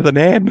name again with an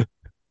M.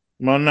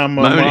 Mona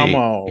Money.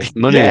 Mamo.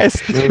 Money.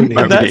 Yes. Money.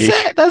 And that's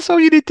it. That's all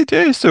you need to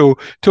do. So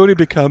Tony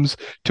becomes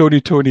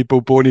Tony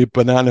Boboni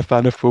Banana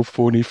Fana Fo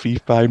Phony Fee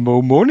Fi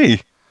Mo Money.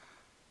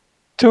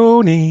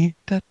 Tony.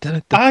 Da, da,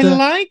 da, I da.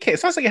 like it. It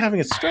sounds like you're having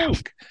a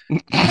stroke.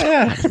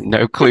 Yeah.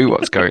 No clue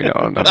what's going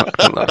on. I'm not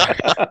gonna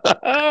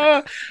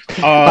lie.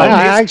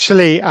 I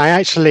actually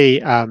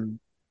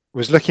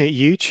was looking at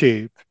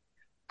YouTube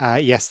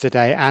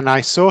yesterday, and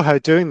I saw her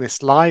doing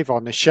this live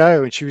on the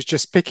show, and she was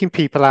just picking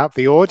people out of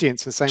the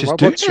audience and saying,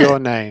 Just "What's doing your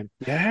it. name?"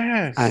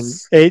 Yes. And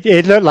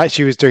it looked like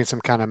she was doing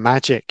some kind of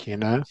magic, you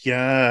know.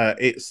 Yeah,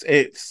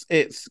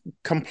 it's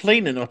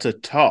complete and utter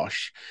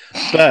tosh,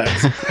 but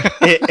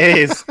it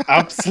is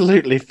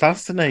absolutely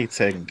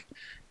fascinating.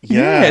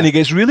 Yeah, and it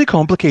gets really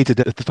complicated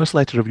if the first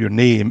letter of your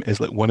name is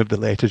like one of the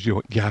letters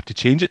you have to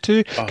change it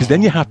to, because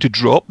then you have to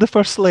drop the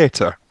first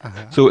letter.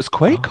 So it's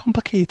quite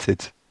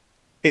complicated.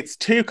 It's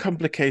too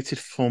complicated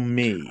for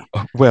me.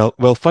 Well,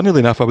 funnily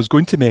enough, I was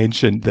going to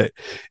mention that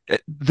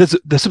this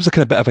was a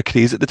kind of bit of a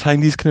craze at the time,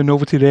 these kind of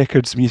novelty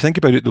records. When you think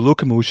about it, The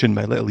Locomotion,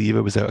 My Little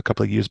Eva, was out a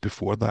couple of years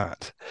before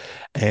that.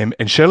 And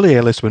Shirley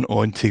Ellis went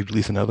on to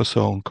release another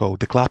song called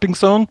The Clapping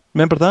Song.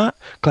 Remember that?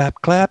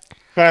 Clap, clap.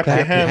 Clap your Clap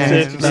your hands.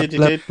 hands,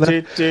 clap,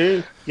 clap,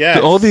 clap. Yeah.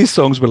 So all these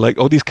songs were like,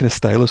 all these kind of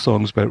style of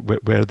songs were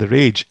the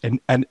rage.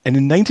 And in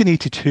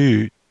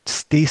 1982,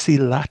 Stacey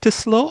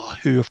Ladislaw,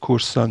 who of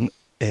course sung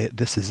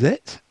This Is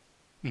It,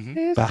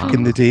 back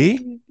in the day,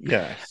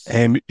 Yes.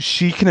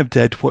 she kind of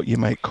did what you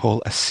might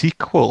call a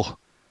sequel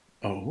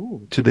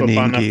to the name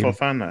Bobana game.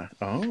 Fofana.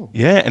 Oh.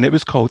 Yeah, and it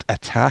was called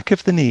Attack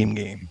of the Name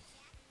Game.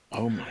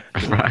 Oh my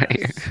God.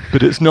 Right.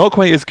 But it's not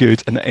quite as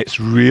good, and it's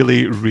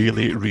really,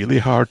 really, really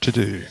hard to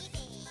do.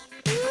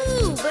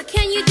 Ooh, but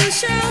can you do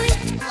Shirley?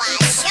 Why,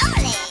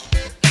 surely.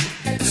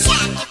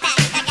 Shack attack,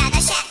 I got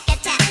a shack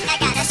attack, I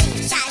got a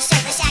shine,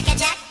 show the shack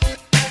attack.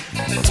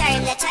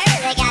 Turn the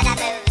turly, gotta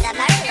move the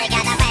murly,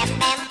 gotta wham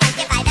bam,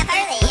 funky the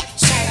furly.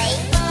 Shirley.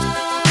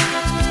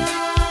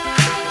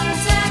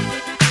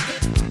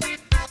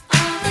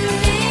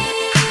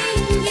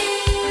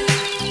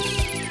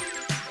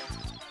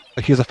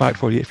 Here's a fact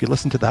for you. If you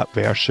listen to that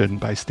version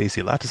by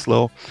Stacey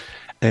Ladislaw,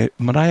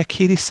 Mariah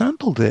Carey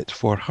sampled it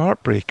for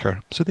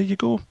Heartbreaker. So there you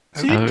go.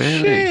 Did Oh,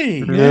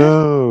 really? she?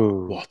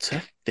 No. What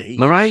a thief.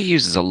 Mariah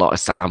uses a lot of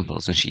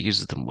samples and she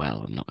uses them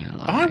well. I'm not gonna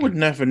lie. I would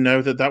never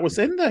know that was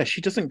in there.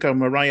 She doesn't go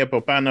Mariah,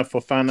 Bobana,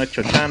 Fofana,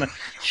 Chotana.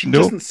 She No.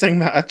 doesn't sing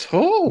that at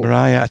all.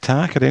 Mariah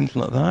Attack or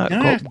anything like that.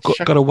 Yeah,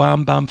 Got a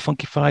wham bam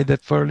funky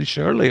that Furly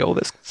Shirley, all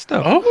this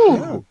stuff.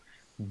 Oh,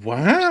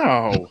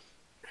 wow.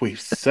 We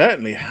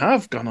certainly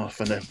have gone off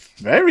on a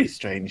very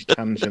strange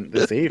tangent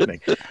this evening.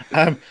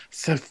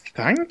 So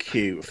thank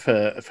you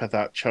for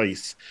that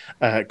choice,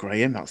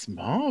 Graham. That's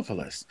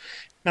marvellous.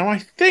 Now, I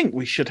think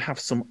we should have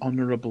some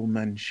honourable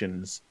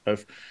mentions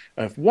of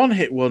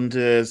one-hit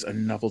wonders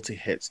and novelty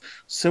hits.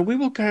 So we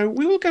will go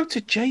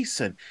to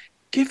Jason.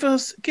 Give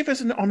us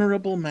an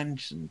honourable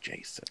mention,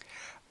 Jason.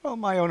 Well,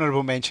 my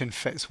honourable mention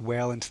fits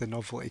well into the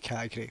novelty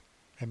category,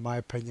 in my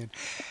opinion.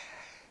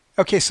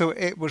 Okay, so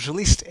it was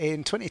released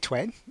in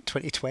 2020.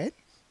 2020?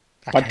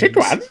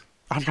 It's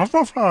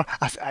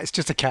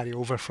just a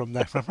carryover from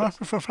there.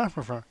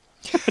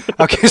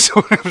 Okay, so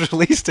it was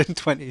released in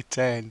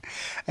 2010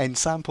 and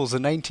samples the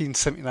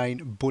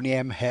 1979 Boney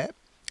M hit,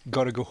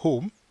 Gotta Go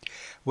Home,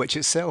 which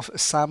itself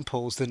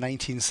samples the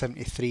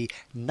 1973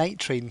 Night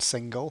Train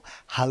single,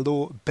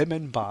 Hello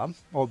Bimmin' Bam,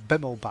 or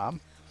Bimmel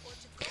Bam.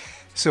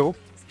 So,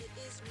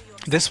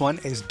 this one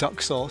is Duck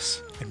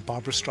Sauce and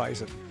Barbra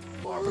Streisand.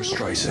 Barbra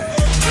Streisand.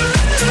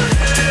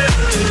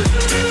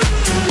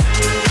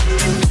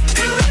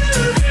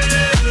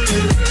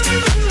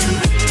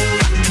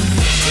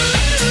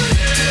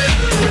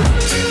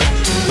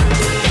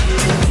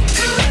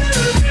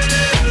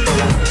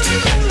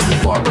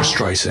 Barbra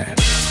Streisand.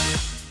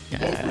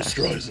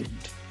 Streisand.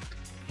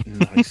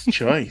 Nice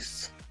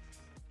choice.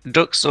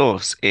 Duck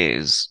Sauce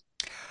is.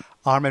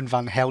 Armin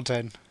van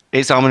Helden.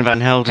 It's Armin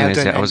van Helden, is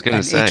it? I was going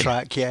to say.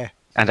 A-Track, yeah.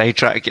 And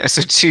A-Track, yeah.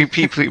 So two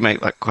people who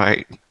make like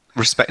quite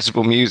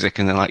respectable music,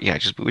 and they're like, yeah,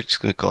 we're just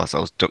going to call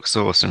ourselves Duck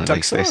Sauce and Duck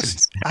release this.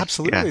 Sauce.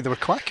 Absolutely, Yeah. They were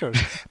quackers.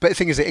 But the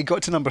thing is that it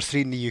got to number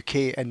 3 in the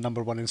UK and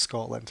number 1 in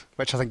Scotland,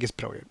 which I think is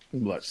brilliant.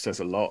 Well, that says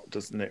a lot,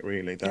 doesn't it,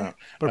 really, that?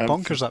 We're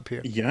bonkers up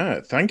here.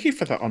 Yeah, thank you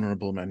for that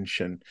honourable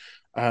mention.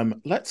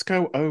 Let's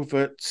go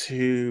over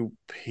to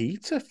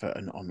Peter for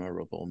an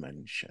honourable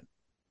mention.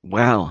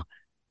 Well,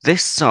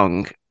 this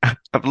song,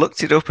 I've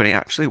looked it up and it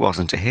actually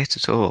wasn't a hit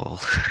at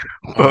all.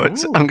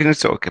 But Oh. I'm going to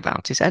talk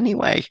about it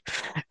anyway.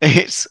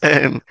 It's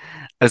a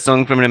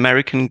song from an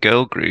American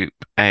girl group.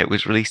 It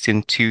was released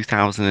in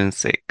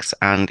 2006.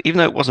 And even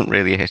though it wasn't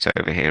really a hit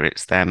over here,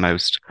 it's their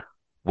most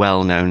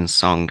well-known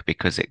song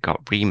because it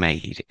got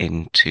remade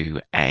into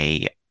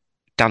a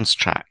dance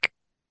track.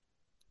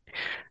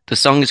 The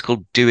song is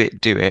called Do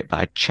It, Do It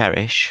by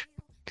Cherish.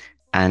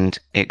 And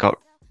it got,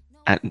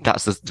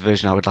 that's the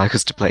version I would like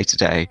us to play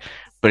today.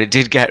 But it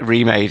did get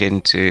remade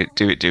into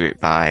Do It, Do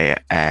It by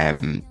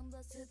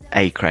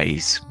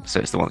A-Craze. So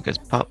it's the one that goes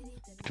pop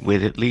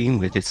with it, lean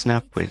with it,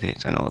 snap with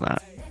it, and all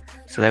that.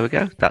 So there we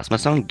go. That's my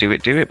song, Do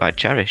It, Do It by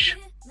Cherish.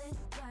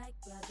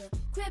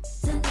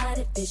 Kryptonite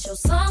official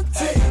song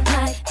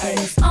tonight, and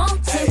it's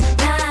on tonight.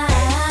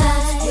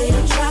 Bounce with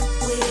it, drop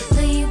with it,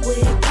 lean with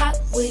it, pop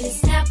with it,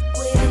 snap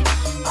with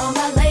it. All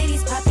my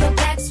ladies, pop your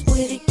backs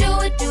with it.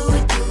 Do it, do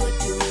it, do it,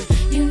 do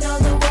it. You know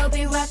the world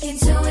be rocking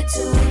to it,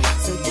 to it.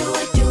 So do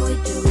it, do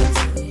it, do it,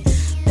 do it.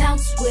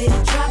 Bounce with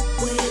it, drop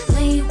with it,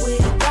 lean with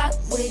it, rock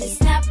with it,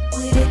 snap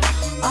with it.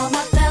 All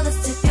my fellas,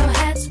 tip your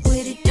hats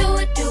with it. Do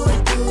it, do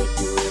it, do it,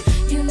 do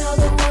it. You know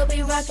the world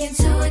be rocking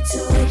to it, to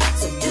it.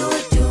 So do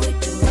it, do it,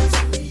 do it,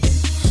 do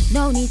it.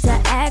 No need to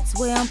ask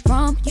where I'm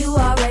from, you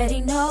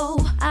already know.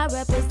 I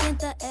represent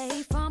the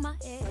A from my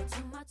head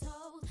to my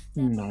toes.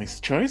 Nice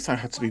choice. I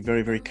had to be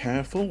very, very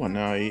careful when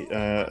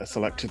I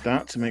selected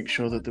that to make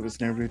sure that there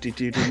was no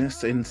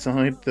rudy-doodiness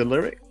inside the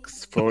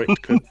lyrics, for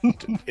it could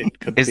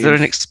Is be... there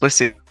an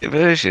explicit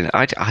version?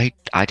 I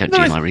don't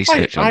do my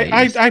research on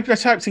these. I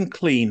typed in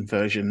clean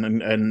version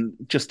and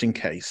just in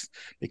case,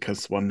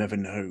 because one never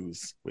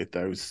knows with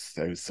those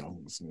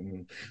songs.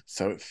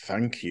 So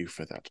thank you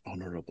for that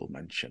honourable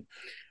mention.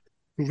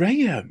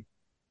 Graham,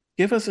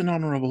 give us an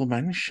honourable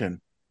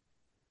mention.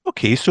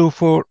 Okay, so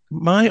for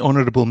my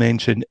honourable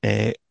mention,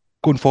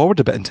 going forward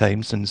a bit in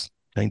time since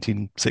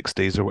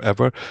 1960s or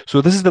whatever,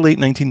 so this is the late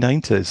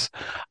 1990s,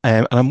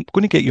 and I'm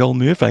going to get you all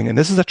moving, and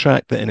this is a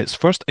track that in its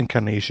first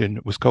incarnation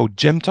was called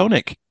Gym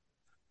Tonic,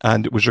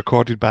 and it was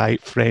recorded by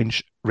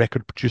French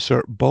record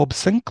producer Bob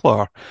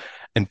Sinclair,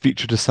 and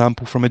featured a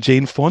sample from a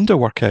Jane Fonda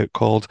workout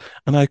called,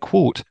 and I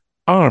quote,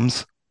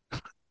 Arms.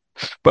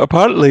 But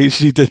apparently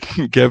she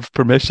didn't give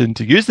permission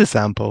to use the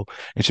sample,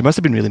 and she must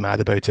have been really mad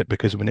about it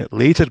because when it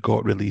later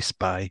got released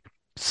by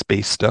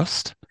Space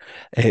Dust,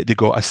 they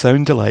got a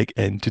sound-alike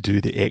in to do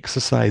the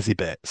exercisey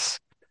bits.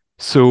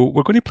 So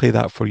we're going to play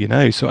that for you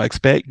now. So I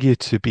expect you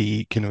to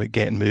be kind of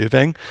getting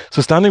moving.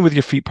 So standing with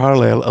your feet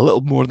parallel, a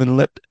little more than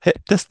hip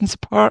distance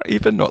apart,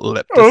 even not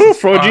lip distance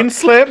Freudian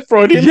apart.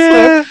 Freudian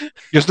Yeah. slip.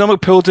 Your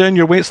stomach pulled in,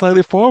 your weight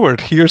slightly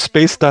forward. Here's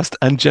Space Dust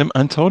and Gym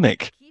and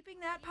Tonic. Keeping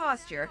that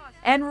posture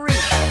and reach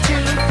 2,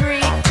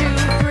 3, 2,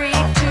 3,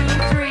 2,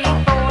 3,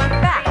 4,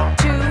 back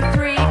 2,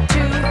 3,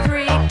 2,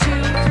 3, 2,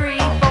 3,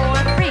 4,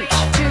 reach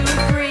 2,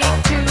 3,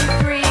 2,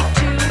 3,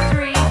 2,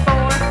 3,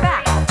 4,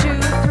 back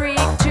 2, 3,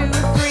 2,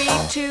 3,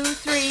 2,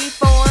 3,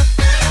 4,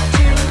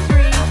 2,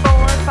 3,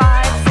 4,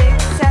 5,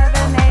 6,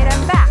 7, 8,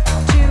 and back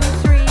 2,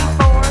 3,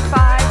 4,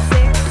 5,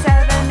 6,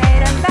 7,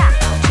 8, and back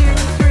 2,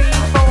 3,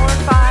 4,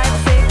 5,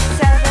 6,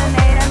 7,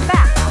 8, and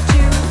back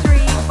 2,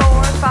 3,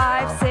 4,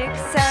 5, 6,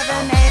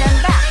 7, 8,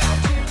 and back.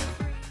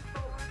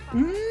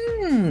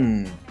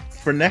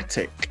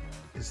 Frenetic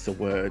is the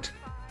word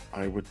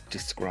I would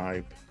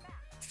describe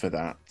for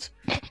that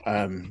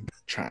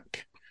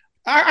track.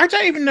 I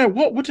don't even know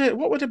what would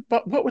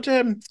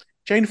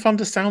Jane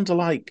Fonda sound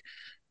alike.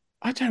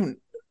 I don't.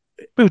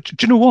 Well, do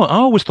you know what? I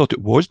always thought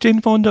it was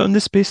Jane Fonda on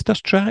the Space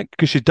Dust track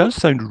because she does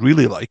sound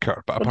really like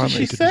her, but What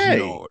apparently did she it does say?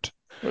 not.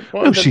 What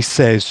Well, she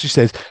says,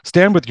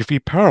 stand with your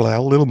feet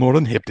parallel, a little more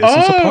than hip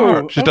distance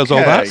apart. She does all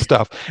that okay.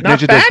 stuff. And Not then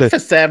she bad does for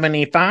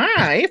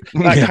 75.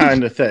 That Yeah.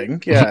 kind of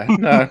thing. Yeah,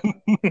 no.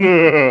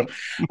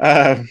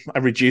 I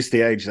reduced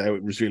the age though.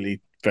 It was really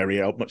very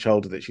much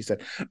older that she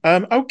said.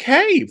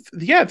 Okay,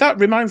 yeah, that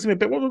reminds me a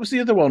bit. What was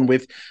the other one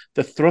with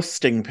the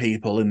thrusting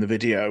people in the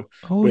video?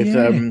 Oh, with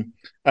yeah.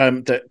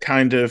 that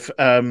kind of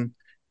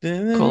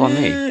Call on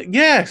me.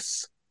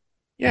 Yes,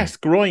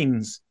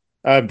 groins.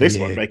 This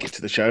Yeah. won't make it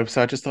to the show,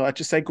 so I just thought I'd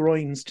just say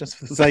groins just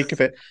for the sake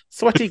of it.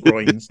 Sweaty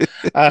groins.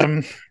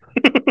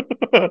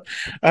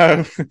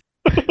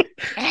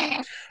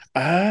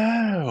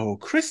 Oh,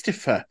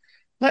 Christopher,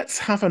 let's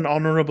have an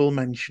honourable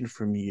mention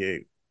from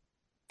you.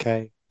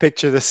 Okay.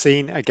 Picture the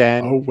scene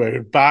again. Oh,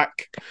 we're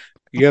back.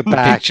 You're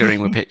back.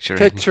 We're picturing.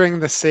 Picturing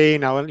the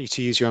scene. I want you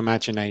to use your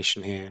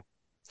imagination here.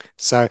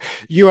 So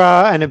you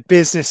are a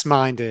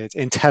business-minded,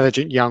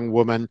 intelligent young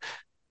woman,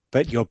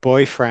 but your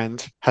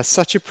boyfriend has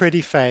such a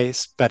pretty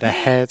face, but a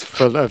head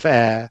full of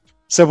air.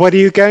 So what are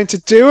you going to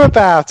do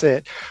about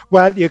it?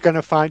 Well, you're going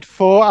to find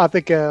 4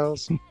 other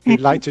girls who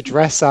like to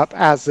dress up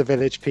as the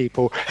village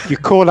people. You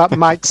call up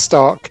Mike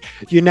Stock,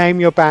 you name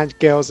your band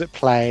Girls at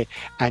Play,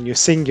 and you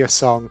sing your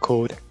song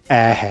called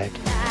Airhead.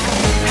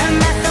 Her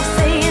method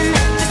saying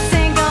this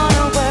ain't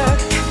gonna work.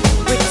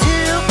 We're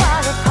too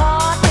far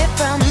apart, we're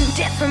from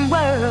different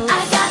worlds. I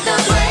got the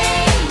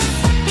brains,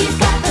 he's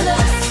got the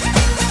looks.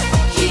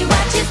 He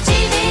watches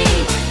TV,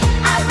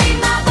 I read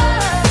my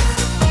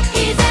books.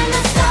 He's in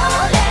the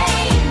soul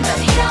lane, but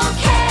he don't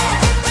care.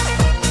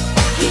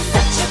 He's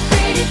such a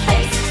pretty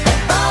face, but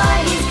boy,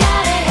 he's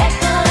got a head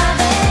full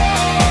of air.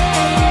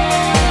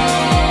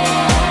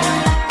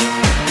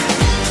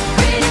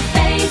 Pretty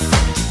face,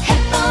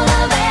 head full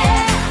of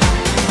air.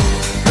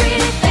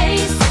 Pretty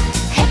face,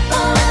 head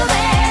full of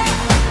air.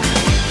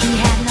 He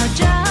had no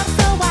job,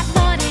 so I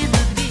thought he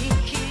would be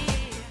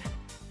kid.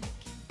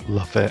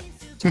 Love it.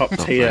 Top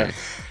tier.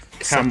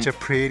 Such a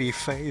pretty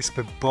face,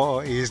 but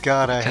boy, he's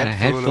got a Got a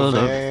head full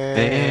of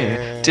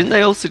air. Didn't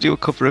they also do a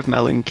cover of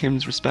Mel and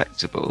Kim's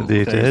Respectable?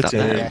 They Is did, that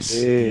yeah. them? Yes.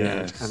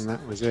 Yes. And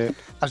that was it.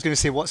 I was going to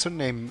say, what's her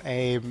name?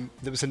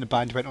 That was in the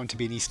band, went on to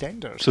be in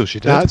EastEnders. So she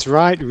did. That's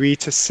right,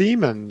 Rita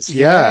Siemens.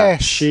 Yeah,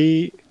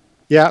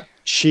 Yes.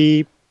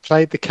 she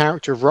played the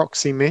character of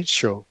Roxy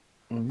Mitchell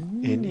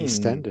in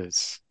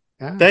EastEnders.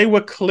 Yeah. They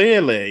were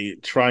clearly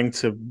trying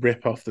to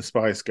rip off the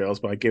Spice Girls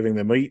by giving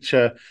them each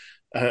an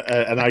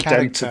character.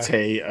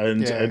 identity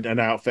and Yeah. an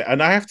outfit.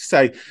 And I have to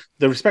say,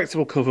 the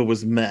Respectable cover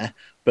was meh,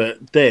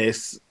 but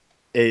this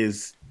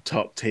is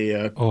top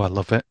tier. Oh, I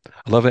love it.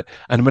 I love it.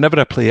 And whenever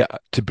I play it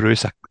to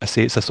Bruce, I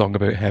say it's a song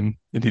about him,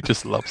 and he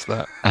just loves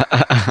that.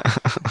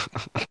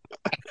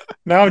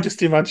 Now I'm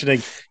just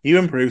imagining you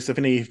and Bruce of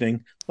an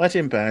evening, led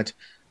in bed,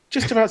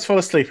 just about to fall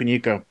asleep, and you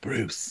go,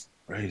 Bruce,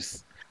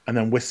 Bruce, and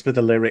then whisper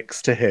the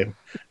lyrics to him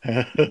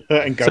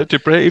and go, Such a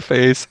pretty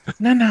face.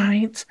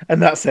 night,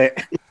 and that's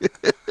it.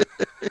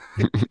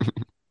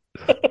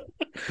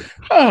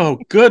 Oh,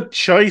 good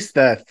choice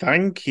there.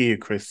 Thank you,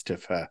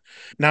 Christopher.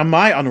 Now,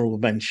 my honourable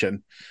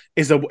mention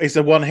is a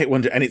one-hit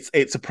wonder, and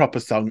it's a proper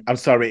song. I'm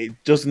sorry,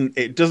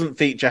 it doesn't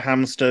feature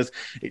hamsters,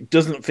 it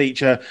doesn't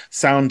feature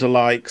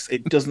sound-alikes,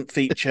 it doesn't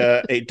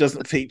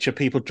feature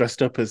people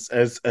dressed up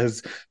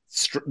as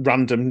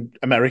random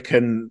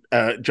American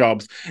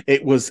jobs.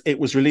 It was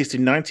released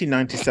in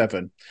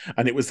 1997,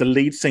 and it was the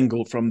lead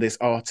single from this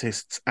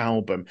artist's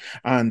album,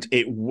 and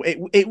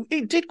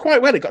it did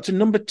quite well. It got to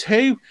number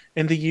 2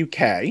 in the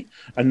UK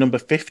and number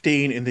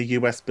 15 in the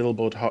US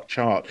Billboard Hot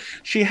Chart.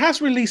 She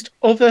has released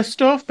other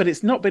stuff, but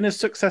it's not been as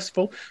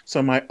successful.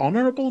 So my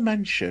honourable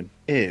mention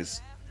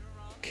is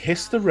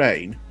 "Kiss the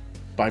Rain"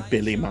 by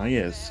Billy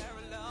Myers.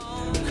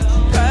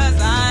 'Cause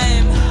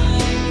I'm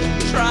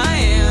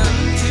trying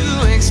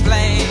to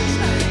explain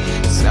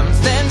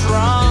something's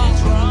wrong.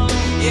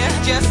 You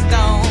just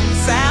don't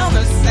sound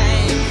the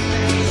same.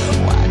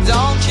 Why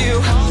don't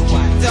you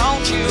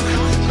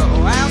go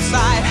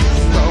outside,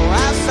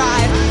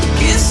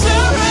 kiss the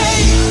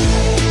rain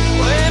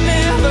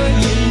whenever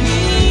you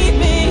need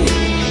me.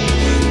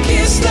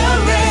 Kiss the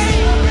rain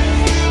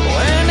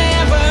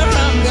whenever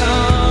I'm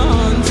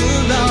gone too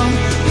long.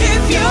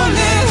 If your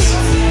lips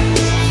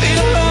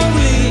feel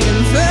lonely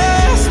and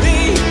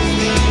thirsty,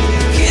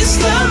 kiss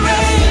the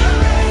rain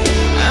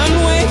and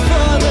wait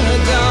for the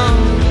dawn.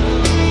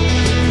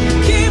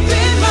 Keep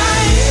in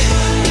mind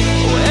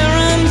we're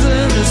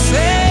under the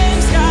same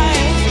sky,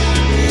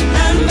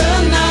 and the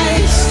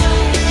night's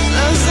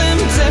as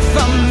empty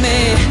for me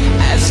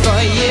as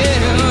for you.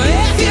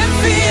 If you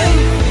feel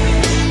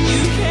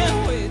you can't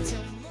wait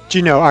till Do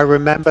you know, I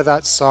remember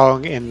that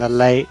song in the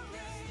late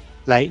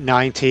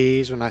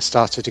 90s when I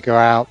started to go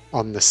out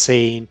on the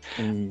scene,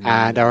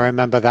 and I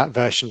remember that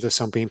version of the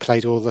song being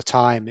played all the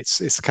time.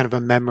 It's kind of a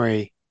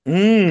memory.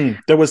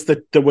 There was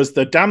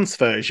the dance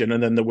version,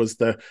 and then there was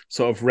the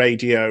sort of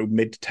radio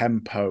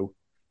mid-tempo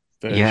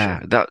version.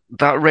 Yeah,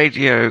 that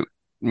radio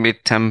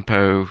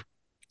mid-tempo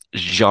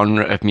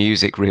genre of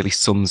music really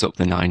sums up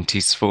the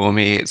 90s for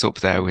me. It's up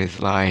there with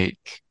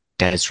like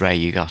Des'ree,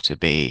 You Gotta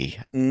Be,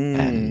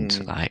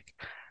 and like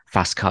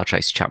Fast Car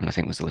Tracy Chapman, I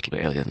think was a little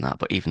bit earlier than that,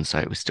 but even so,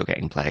 it was still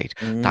getting played.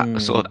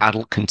 That sort of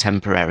adult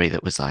contemporary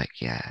that was like,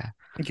 yeah.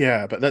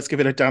 Yeah, but let's give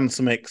it a dance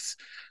mix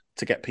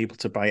to get people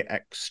to buy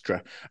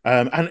extra.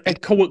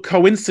 And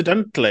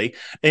coincidentally,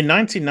 in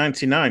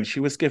 1999, she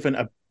was given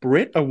a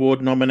Brit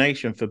Award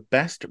nomination for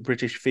Best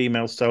British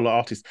Female Solo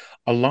Artist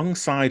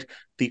alongside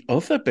the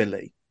other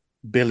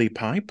Billy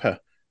Piper,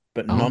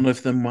 but neither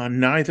of them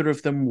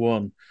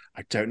won.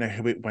 I don't know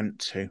who it went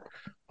to.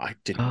 I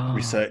didn't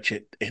research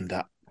it in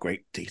that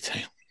great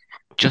detail.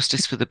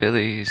 Justice for the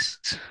Billies.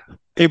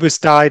 It was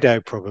Dido,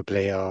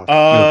 probably. Or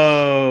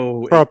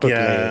Probably.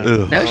 Yeah.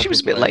 Ugh. No, she was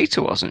a bit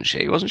later, wasn't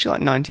she? Wasn't she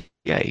like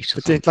 98?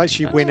 But did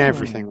She Win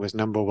Everything was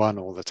number 1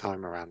 all the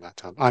time around that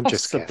time. I'm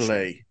just guessing.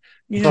 Possibly.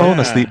 I'm falling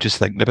asleep just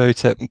thinking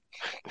about it.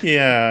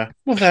 Yeah.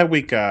 Well, there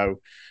we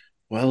go.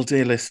 Well,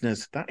 dear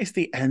listeners, that is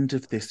the end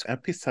of this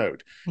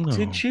episode. No.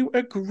 Did you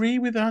agree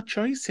with our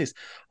choices?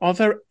 Are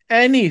there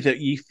any that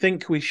you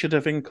think we should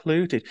have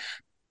included?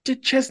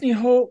 Did Chesney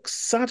Hawkes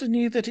sadden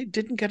you that it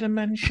didn't get a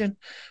mention?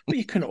 But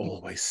you can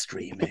always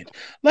stream it.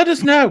 Let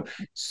us know.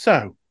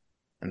 So,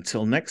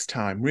 until next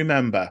time,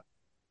 remember,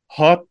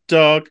 hot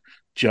dog,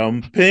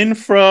 jumping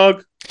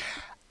frog,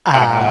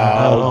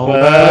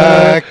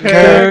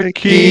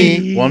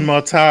 Albuquerque. One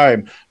more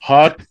time.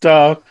 Hot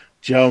dog,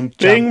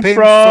 jumping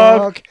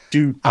frog.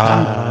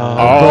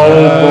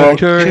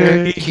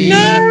 Albuquerque.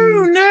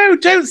 No,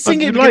 don't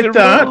sing it gonna like get it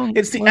that. wrong.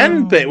 It's the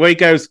end bit where he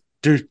goes,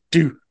 do.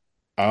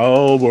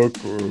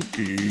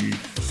 Albuquerque.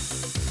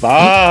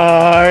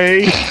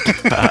 Bye.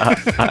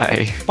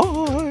 Bye.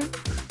 Bye.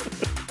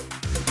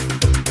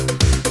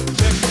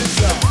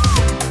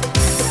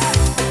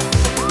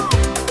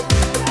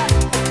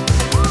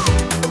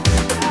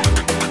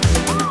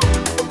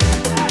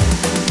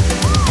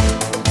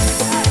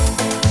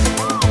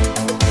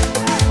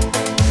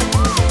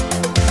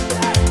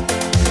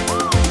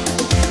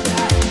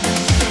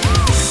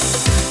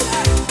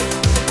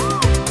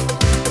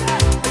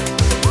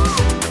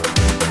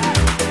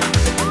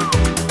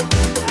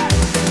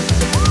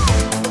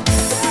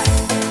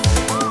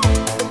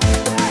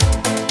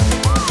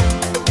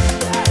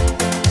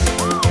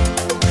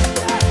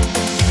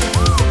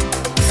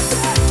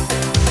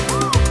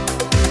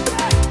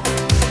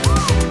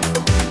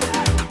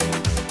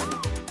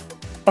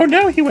 Oh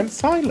no, he went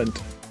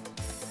silent.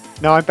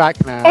 No, I'm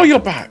back now. Oh, you're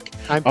back.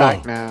 I'm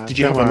back now. Did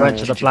you Don't have a I worry. went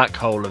to the black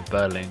hole of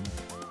Berlin.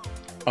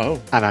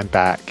 Oh, And I'm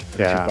back.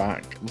 you're Yeah,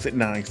 back. Was it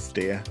nice,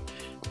 dear?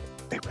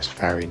 it was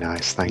very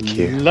nice. Thank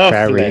you.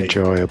 Lovely. Very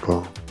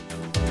enjoyable.